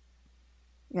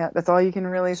 Yeah, that's all you can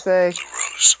really say. Blue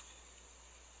Rose.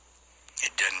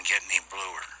 It doesn't get any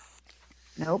bluer.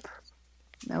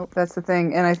 Nope, that's the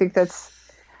thing. And I think that's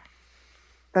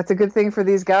a good thing for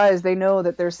these guys. They know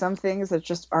that there's some things that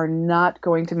just are not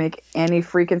going to make any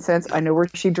freaking sense. I know where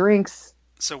she drinks.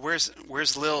 So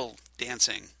where's Lil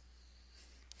dancing?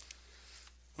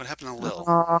 What happened to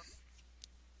Lil?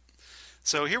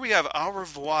 So here we have Au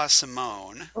revoir,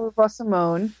 Simone. Au revoir,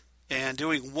 Simone. And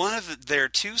doing one of their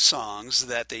two songs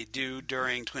that they do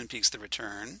during Twin Peaks: The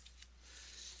Return.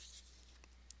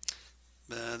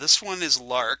 This one is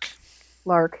Lark.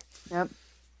 Lark, yep.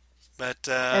 But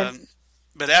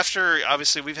after,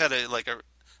 obviously, we've had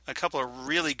a couple of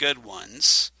really good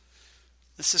ones.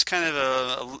 This is kind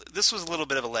of this was a little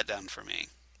bit of a letdown for me.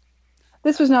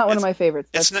 This was not one of my favorites.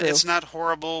 It's not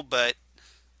horrible, but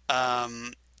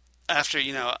after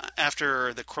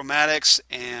the Chromatics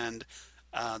and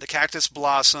the Cactus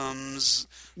Blossoms,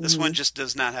 this one just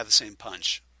does not have the same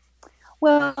punch.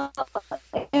 Well,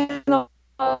 and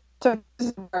also, I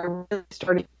really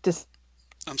started to...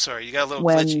 I'm sorry, you got a little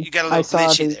glitchy. You got a little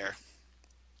glitchy there.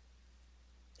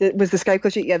 Was the Skype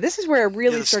glitchy? Yeah, this is where I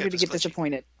really started to get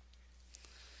disappointed.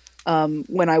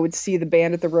 When I would see the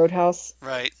band at the Roadhouse.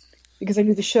 Right. Because I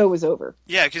knew the show was over.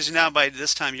 Yeah, because now by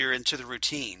this time you're into the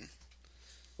routine.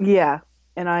 Yeah,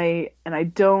 and I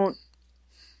don't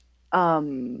I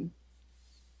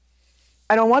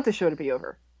don't want the show to be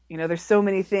over. There's so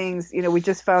many things. We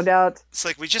just found out. It's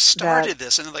like we just started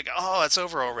this, and like, oh, it's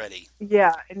over already.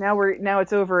 Yeah, and now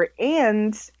it's over.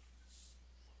 And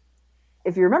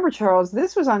if you remember, Charles,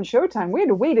 this was on Showtime. We had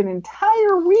to wait an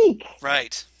entire week.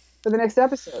 Right. For the next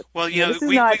episode. Well,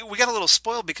 we got a little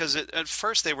spoiled because at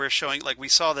first they were showing, like, we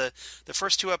saw the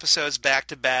first two episodes back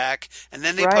to back, and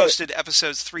then they posted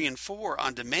episodes 3 and 4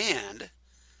 on demand.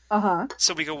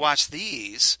 So we could watch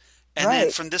these. And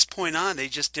then from this point on, they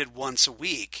just did once a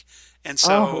week. And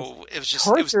so it was just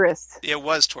torturous. It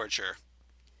was torture.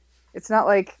 This is not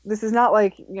like,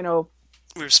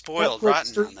 we were spoiled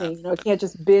rotten on that. It can't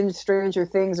just binge Stranger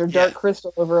Things or Dark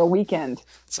Crystal over a weekend.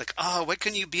 It's like, oh, why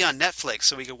couldn't you be on Netflix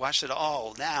so we could watch it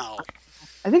all now?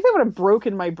 I think that would have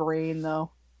broken my brain,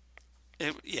 though.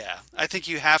 I think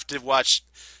you have to watch,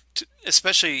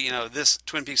 especially, this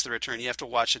Twin Peaks: The Return, you have to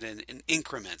watch it in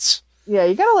increments. Yeah,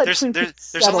 you gotta let Twin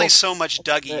Peaks There's only so much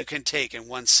Dougie you can take in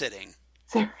one sitting.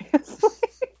 Seriously?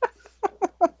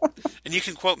 And you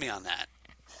can quote me on that.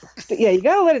 But yeah, you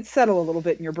gotta let it settle a little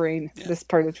bit in your brain, this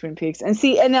part of Twin Peaks. And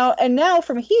see, and now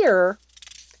from here,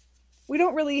 we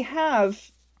don't really have,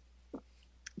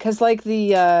 because like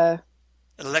the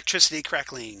electricity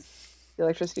crackling. The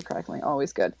electricity crackling,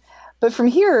 always good. But from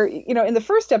here, in the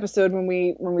first episode when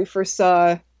we first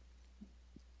saw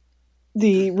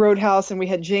the Roadhouse and we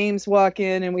had James walk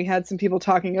in and we had some people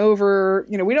talking over,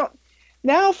 we don't,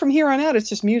 now from here on out it's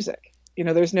just music.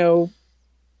 There's no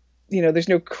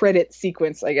credit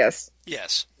sequence, I guess.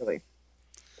 Yes. Really.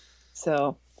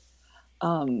 So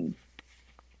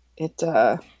it's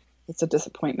a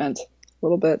disappointment a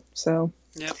little bit. So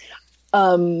yep.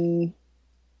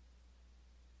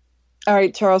 All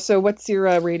right, Charles. So what's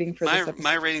your rating for this episode?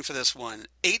 My rating for this one,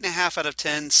 8.5 out of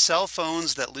 10. Cell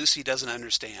phones that Lucy doesn't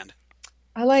understand.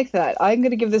 I like that. I'm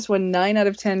going to give this one 9 out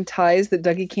of 10 ties that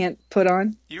Dougie can't put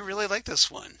on. You really like this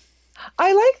one.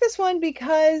 I like this one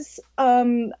because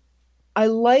I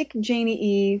like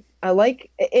Janey-E. I like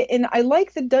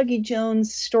the Dougie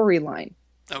Jones storyline.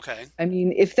 Okay. I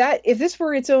mean, if this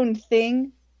were its own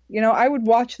thing, I would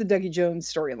watch the Dougie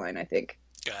Jones storyline, I think.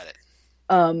 Got it.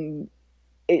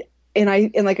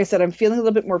 And like I said, I'm feeling a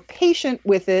little bit more patient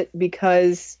with it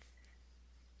because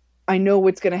I know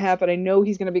what's going to happen. I know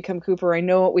he's going to become Cooper. I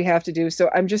know what we have to do. So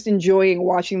I'm just enjoying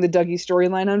watching the Dougie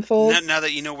storyline unfold. Now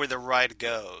that you know where the ride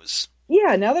goes.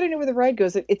 Yeah, now that I know where the ride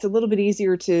goes, it's a little bit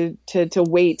easier to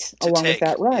wait along with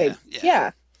that ride.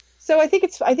 Yeah. So I think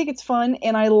it's fun,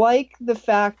 and I like the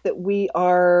fact that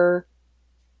we're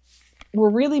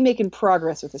really making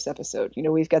progress with this episode.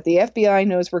 We've got the FBI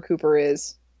knows where Cooper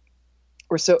is,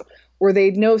 or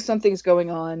they know something's going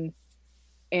on,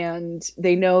 and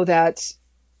they know that.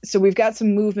 So we've got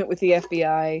some movement with the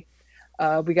FBI.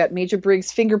 We got Major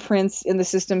Briggs' fingerprints in the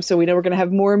system, so we know we're going to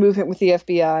have more movement with the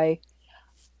FBI.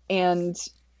 And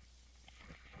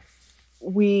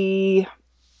we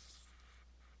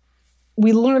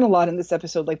learn a lot in this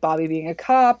episode, like Bobby being a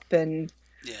cop, and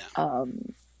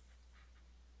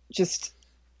just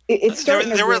it's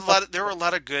starting. There were a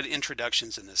lot of good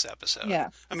introductions in this episode. Yeah,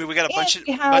 I mean, we got a bunch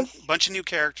of new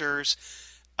characters.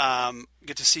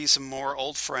 Get to see some more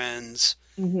old friends,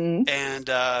 and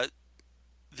the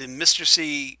Mr.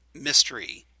 C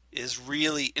mystery is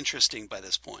really interesting by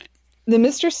this point. The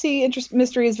Mr. C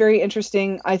mystery is very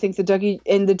interesting. I think the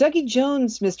Dougie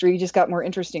Jones mystery just got more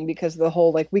interesting because of the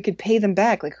whole, like, we could pay them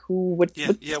back. Like, what's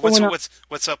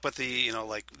up with the,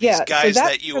 these guys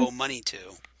that you owe money to?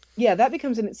 Yeah, that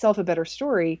becomes in itself a better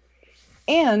story.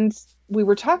 And we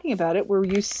were talking about it where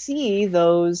you see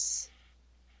those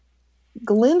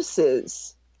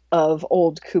glimpses of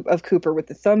Cooper with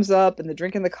the thumbs up and the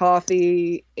drinking the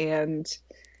coffee and...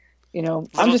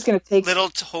 I'm just going to take little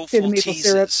hopeful teases.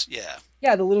 Syrup.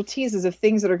 Yeah, the little teases of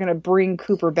things that are going to bring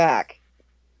Cooper back,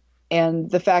 and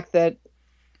the fact that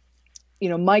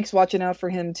Mike's watching out for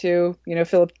him too.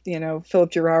 Philip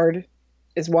Gerard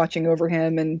is watching over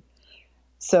him, and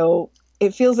so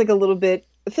it feels like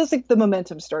the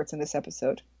momentum starts in this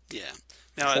episode. Yeah.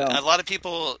 Now, a lot of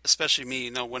people, especially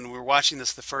me, when we were watching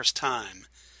this the first time,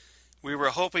 we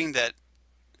were hoping that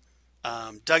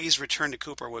Dougie's return to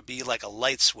Cooper would be like a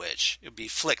light switch. It would be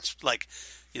flicked, like,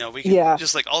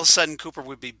 just like all of a sudden Cooper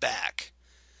would be back.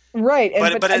 Right.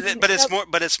 But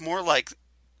it's more like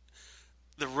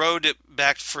the road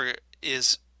back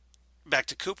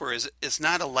to Cooper is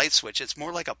not a light switch. It's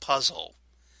more like a puzzle.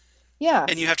 Yeah.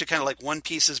 And you have to kind of, like, one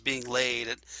piece is being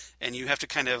laid, and you have to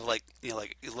kind of, like,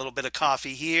 like a little bit of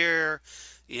coffee here.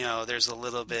 There's a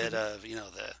little bit of,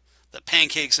 the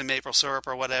pancakes and maple syrup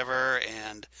or whatever,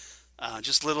 and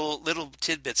just little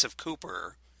tidbits of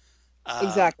Cooper.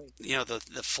 Exactly.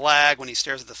 The flag, when he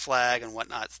stares at the flag and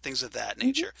whatnot, things of that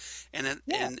nature. And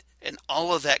and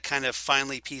all of that kind of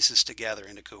finally pieces together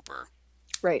into Cooper.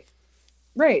 Right.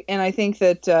 Right. And I think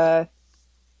that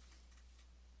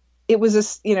it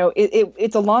was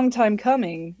it's a long time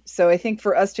coming. So I think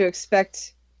for us to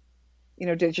expect,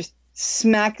 to just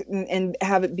smack and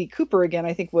have it be Cooper again,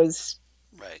 I think was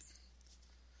right.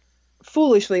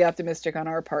 Foolishly optimistic on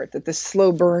our part. That the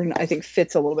slow burn, I think,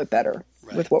 fits a little bit better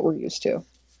with what we're used to.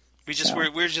 We're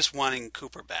just wanting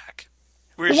Cooper back.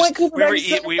 We were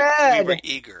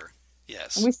eager.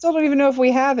 Yes. And we still don't even know if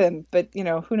we have him, but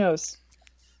who knows?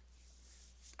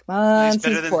 Come on,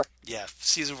 season 4. Yeah,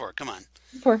 season 4. Come on.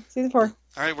 Season 4. All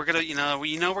right, we're gonna,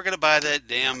 we're gonna buy that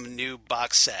damn new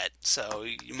box set. So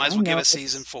you might as well give us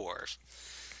season 4.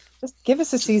 Just give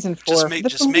us a season 4.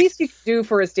 That's the least you can do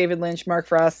for us, David Lynch, Mark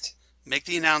Frost. Make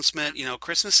the announcement.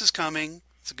 Christmas is coming.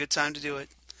 It's a good time to do it.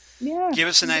 Yeah. Give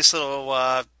us a nice little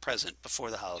present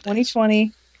before the holidays.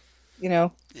 2020. Yeah.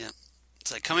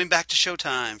 It's like coming back to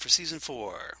Showtime for season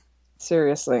 4.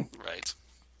 Seriously. Right.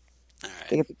 All right. I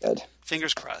think it'd be good.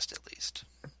 Fingers crossed, at least.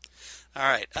 All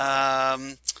right.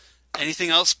 Anything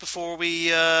else before we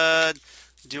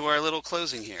do our little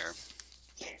closing here?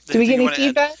 Did we get any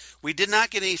feedback? We did not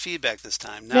get any feedback this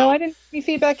time. No, I didn't get any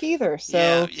feedback either.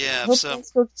 So yeah. So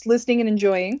listening and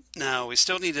enjoying. No, we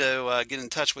still need to get in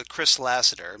touch with Chris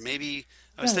Lassiter. Maybe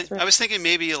I was thinking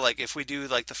maybe like if we do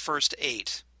like the first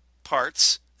 8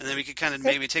 parts, and then we could kind of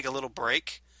maybe take a little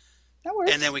break. That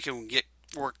works. And then we can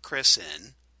work Chris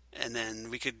in, and then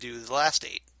we could do the last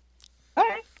 8. All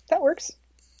right, that works.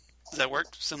 Does that work?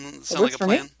 Sound like a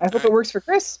plan? I hope it works for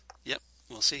Chris. Yep,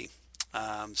 we'll see.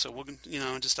 So we'll,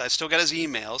 I still got his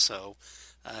email, so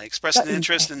expressed an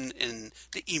interest in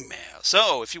the email.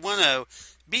 So if you want to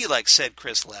be like said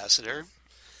Chris Lassiter,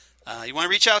 you want to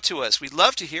reach out to us. We'd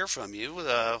love to hear from you.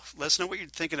 Let us know what you're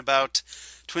thinking about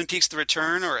Twin Peaks The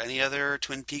Return or any other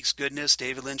Twin Peaks goodness,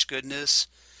 David Lynch goodness,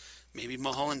 maybe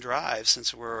Mulholland Drive,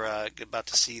 since we're about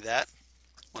to see that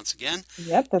once again.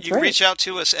 Yep, that's right. You can reach out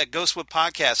to us at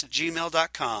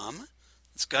ghostwoodpodcast@gmail.com.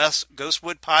 It's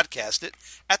ghostwoodpodcast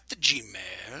at the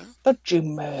gmail.com.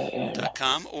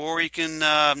 Or you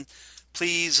can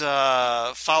please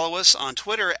follow us on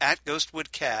Twitter at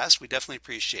ghostwoodcast. We definitely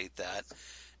appreciate that.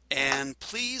 And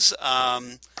please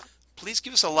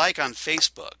give us a like on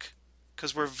Facebook,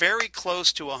 because we're very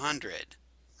close to 100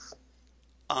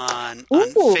 on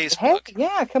Facebook. Heck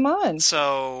yeah, come on.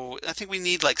 So I think we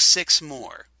need like 6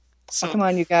 more. So come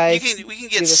on, you guys. We can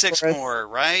get 6 more,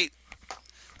 right?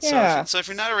 Yeah. So if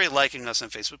you're not already liking us on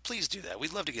Facebook, please do that.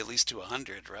 We'd love to get at least to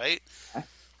 100, right? Yeah.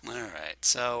 All right.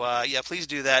 So, please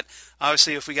do that.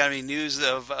 Obviously, if we got any news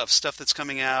of stuff that's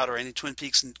coming out or any Twin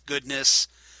Peaks goodness,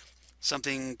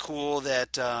 something cool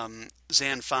that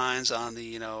Xan finds on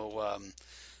the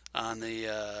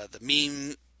the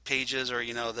meme pages, or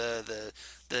the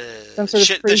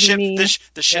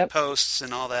shit posts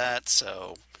and all that.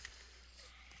 So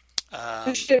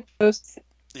the shit posts.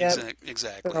 Yep.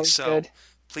 Exactly. So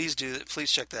please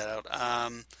check that out.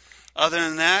 Other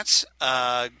than that,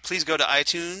 please go to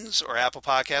iTunes or Apple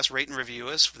Podcasts, rate and review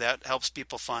us. That helps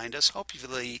people find us.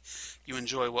 Hopefully you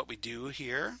enjoy what we do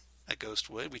here at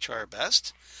Ghostwood. We try our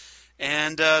best.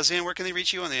 And Xan, where can they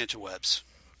reach you on the interwebs?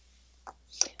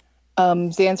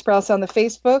 Xan Sprouse on the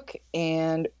Facebook,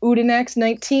 and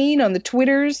Udinax19 on the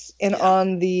Twitters and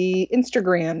on the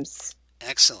Instagrams.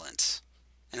 Excellent.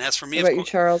 And as for me, what about you,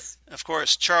 Charles? Of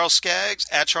course, Charles Skaggs,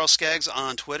 at Charles Skaggs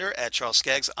on Twitter, at Charles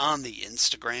Skaggs on the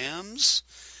Instagrams.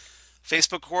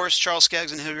 Facebook, of course, Charles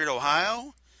Skaggs in Hilliard,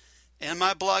 Ohio. And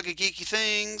my blog of geeky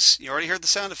things. You already heard the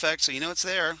sound effect, so you know it's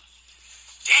there.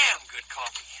 Damn good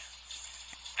coffee.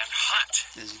 And hot.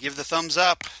 As you give the thumbs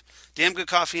up. Damn good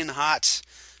coffee and hot.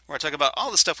 Where I talk about all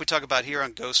the stuff we talk about here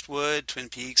on Ghostwood, Twin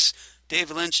Peaks,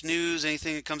 David Lynch news,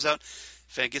 anything that comes out.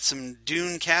 If I get some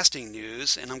Dune casting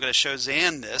news, and I'm going to show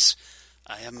Xan this,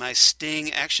 I have my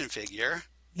Sting action figure.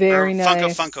 Very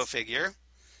nice. Funko figure.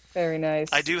 Very nice.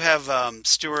 I do have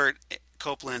Stuart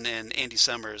Copeland and Andy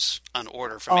Summers on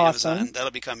order from Amazon.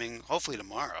 That'll be coming hopefully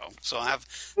tomorrow. So I have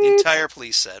the entire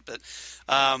police set. But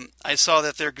I saw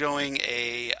that they're doing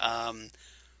a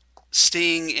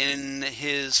Sting in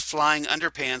his flying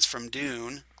underpants from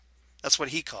Dune. That's what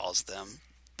he calls them.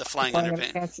 The flying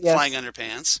underpants. Yes. Flying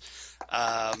underpants.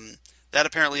 That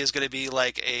apparently is going to be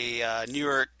like a New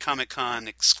York Comic Con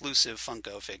exclusive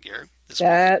Funko figure.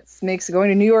 That makes going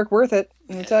to New York worth it,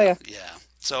 let me tell you. Yeah.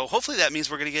 So hopefully that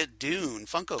means we're going to get Dune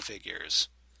Funko figures.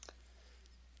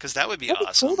 Because that would be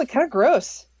awesome. Cool, but kind of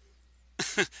gross.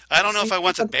 I don't know if I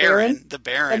want the Baron. The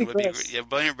Baron would be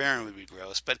Baron would be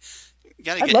gross, but you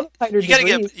got to get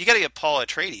Paul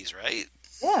Atreides, right?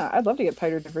 Yeah, I'd love to get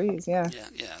Peter DeVries. Yeah.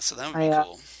 Yeah. So that would be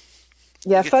cool.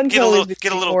 Yeah, get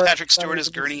a little Patrick Stewart as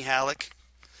Gurney Halleck.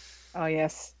 Oh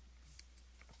yes,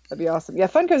 that'd be awesome. Yeah,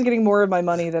 Funko's getting more of my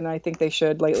money than I think they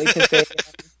should lately, because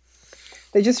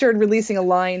they just started releasing a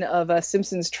line of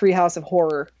Simpsons Treehouse of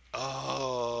Horror.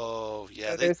 Oh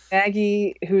yeah. So there's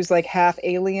Maggie, who's like half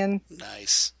alien.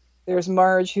 Nice. There's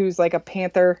Marge, who's like a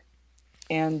panther,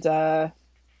 and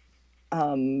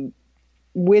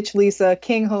Witch Lisa,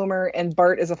 King Homer, and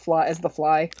Bart as the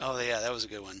Fly. Oh yeah, that was a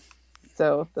good one.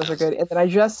 So those are good. And then I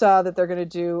just saw that they're going to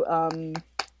do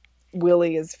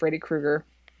Willie as Freddy Krueger.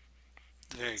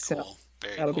 Very cool.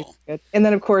 That'll be good. And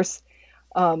then, of course,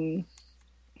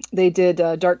 they did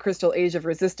Dark Crystal Age of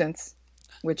Resistance,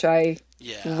 which I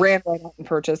ran right out and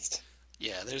purchased.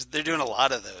 Yeah, they're doing a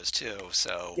lot of those, too.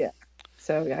 So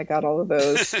I got all of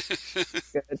those.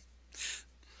 Good.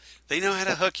 They know how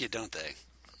to hook you, don't they?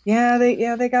 Yeah,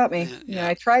 they got me. Yeah,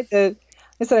 I tried to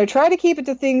keep it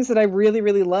to things that I really,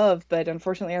 really love, but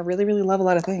unfortunately I really, really love a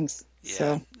lot of things.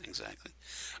 Yeah, exactly.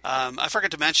 I forgot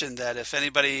to mention that if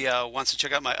anybody wants to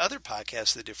check out my other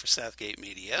podcast that I do for Southgate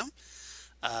Media,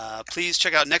 please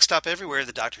check out Next Stop Everywhere,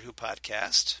 the Doctor Who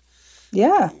podcast.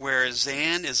 Yeah. Where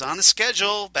Xan is on the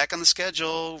schedule, back on the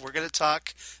schedule. We're going to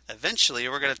talk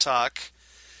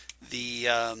the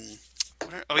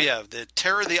the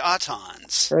Terror of the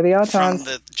Autons. From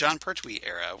the John Pertwee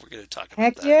era. We're going to talk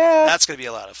about that. Yeah. That's going to be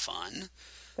a lot of fun.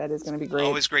 That is going to be great.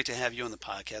 Always great to have you on the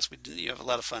podcast. You have a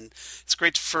lot of fun. It's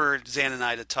great for Xan and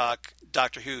I to talk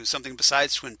Doctor Who, something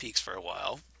besides Twin Peaks for a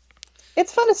while.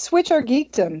 It's fun to switch our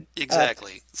geekdom.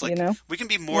 Exactly. It's like we can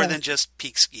be more than just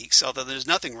Peaks geeks, although there's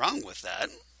nothing wrong with that.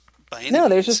 by any No,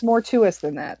 there's means. just more to us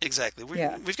than that. Exactly.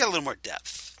 Yeah. We've got a little more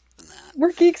depth than that.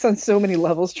 We're geeks on so many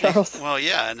levels, Charles. Well,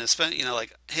 yeah, and it's been,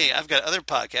 like, hey, I've got other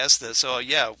podcasts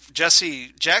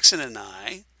Jesse Jackson and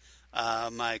I,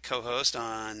 my co-host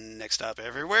on Next Stop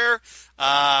Everywhere,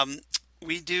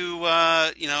 we do,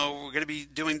 we're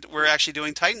actually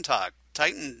doing Titan Talk.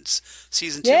 Titans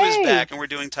season 2 is Yay! back, and we're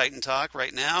doing Titan Talk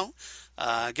right now.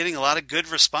 Getting a lot of good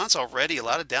response already, a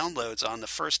lot of downloads on the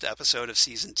first episode of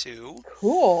season 2.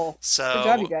 Cool. So, good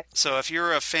job, you guys. So if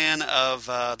you're a fan of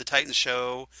the Titan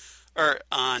show or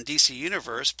on DC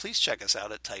Universe, please check us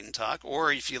out at Titan Talk.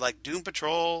 Or if you like Doom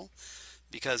Patrol,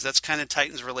 because that's kind of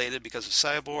Titans related because of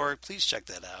Cyborg, please check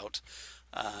that out.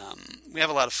 We have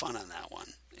a lot of fun on that one,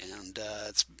 and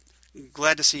it's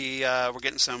glad to see we're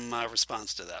getting some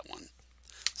response to that one.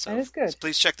 So that is good.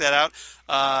 please check that out.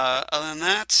 Other than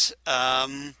that,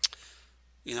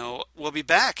 we'll be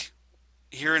back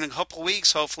here in a couple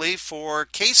weeks, hopefully, for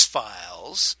Case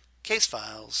Files. Case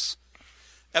Files.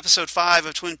 Episode 5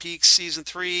 of Twin Peaks Season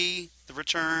 3, The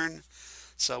Return.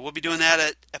 So we'll be doing that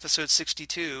at episode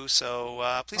 62.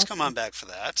 So please come on back for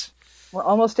that. We're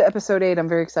almost to episode 8. I'm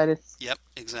very excited. Yep,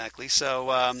 exactly. So,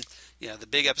 the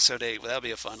big episode 8, that'll be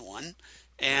a fun one.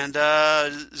 And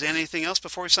is there anything else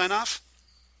before we sign off?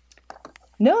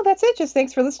 No, that's it. Just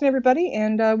thanks for listening, everybody,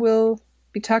 and we'll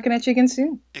be talking at you again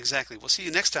soon. Exactly. We'll see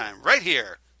you next time, right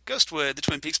here, Ghostwood, the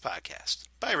Twin Peaks Podcast.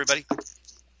 Bye, everybody.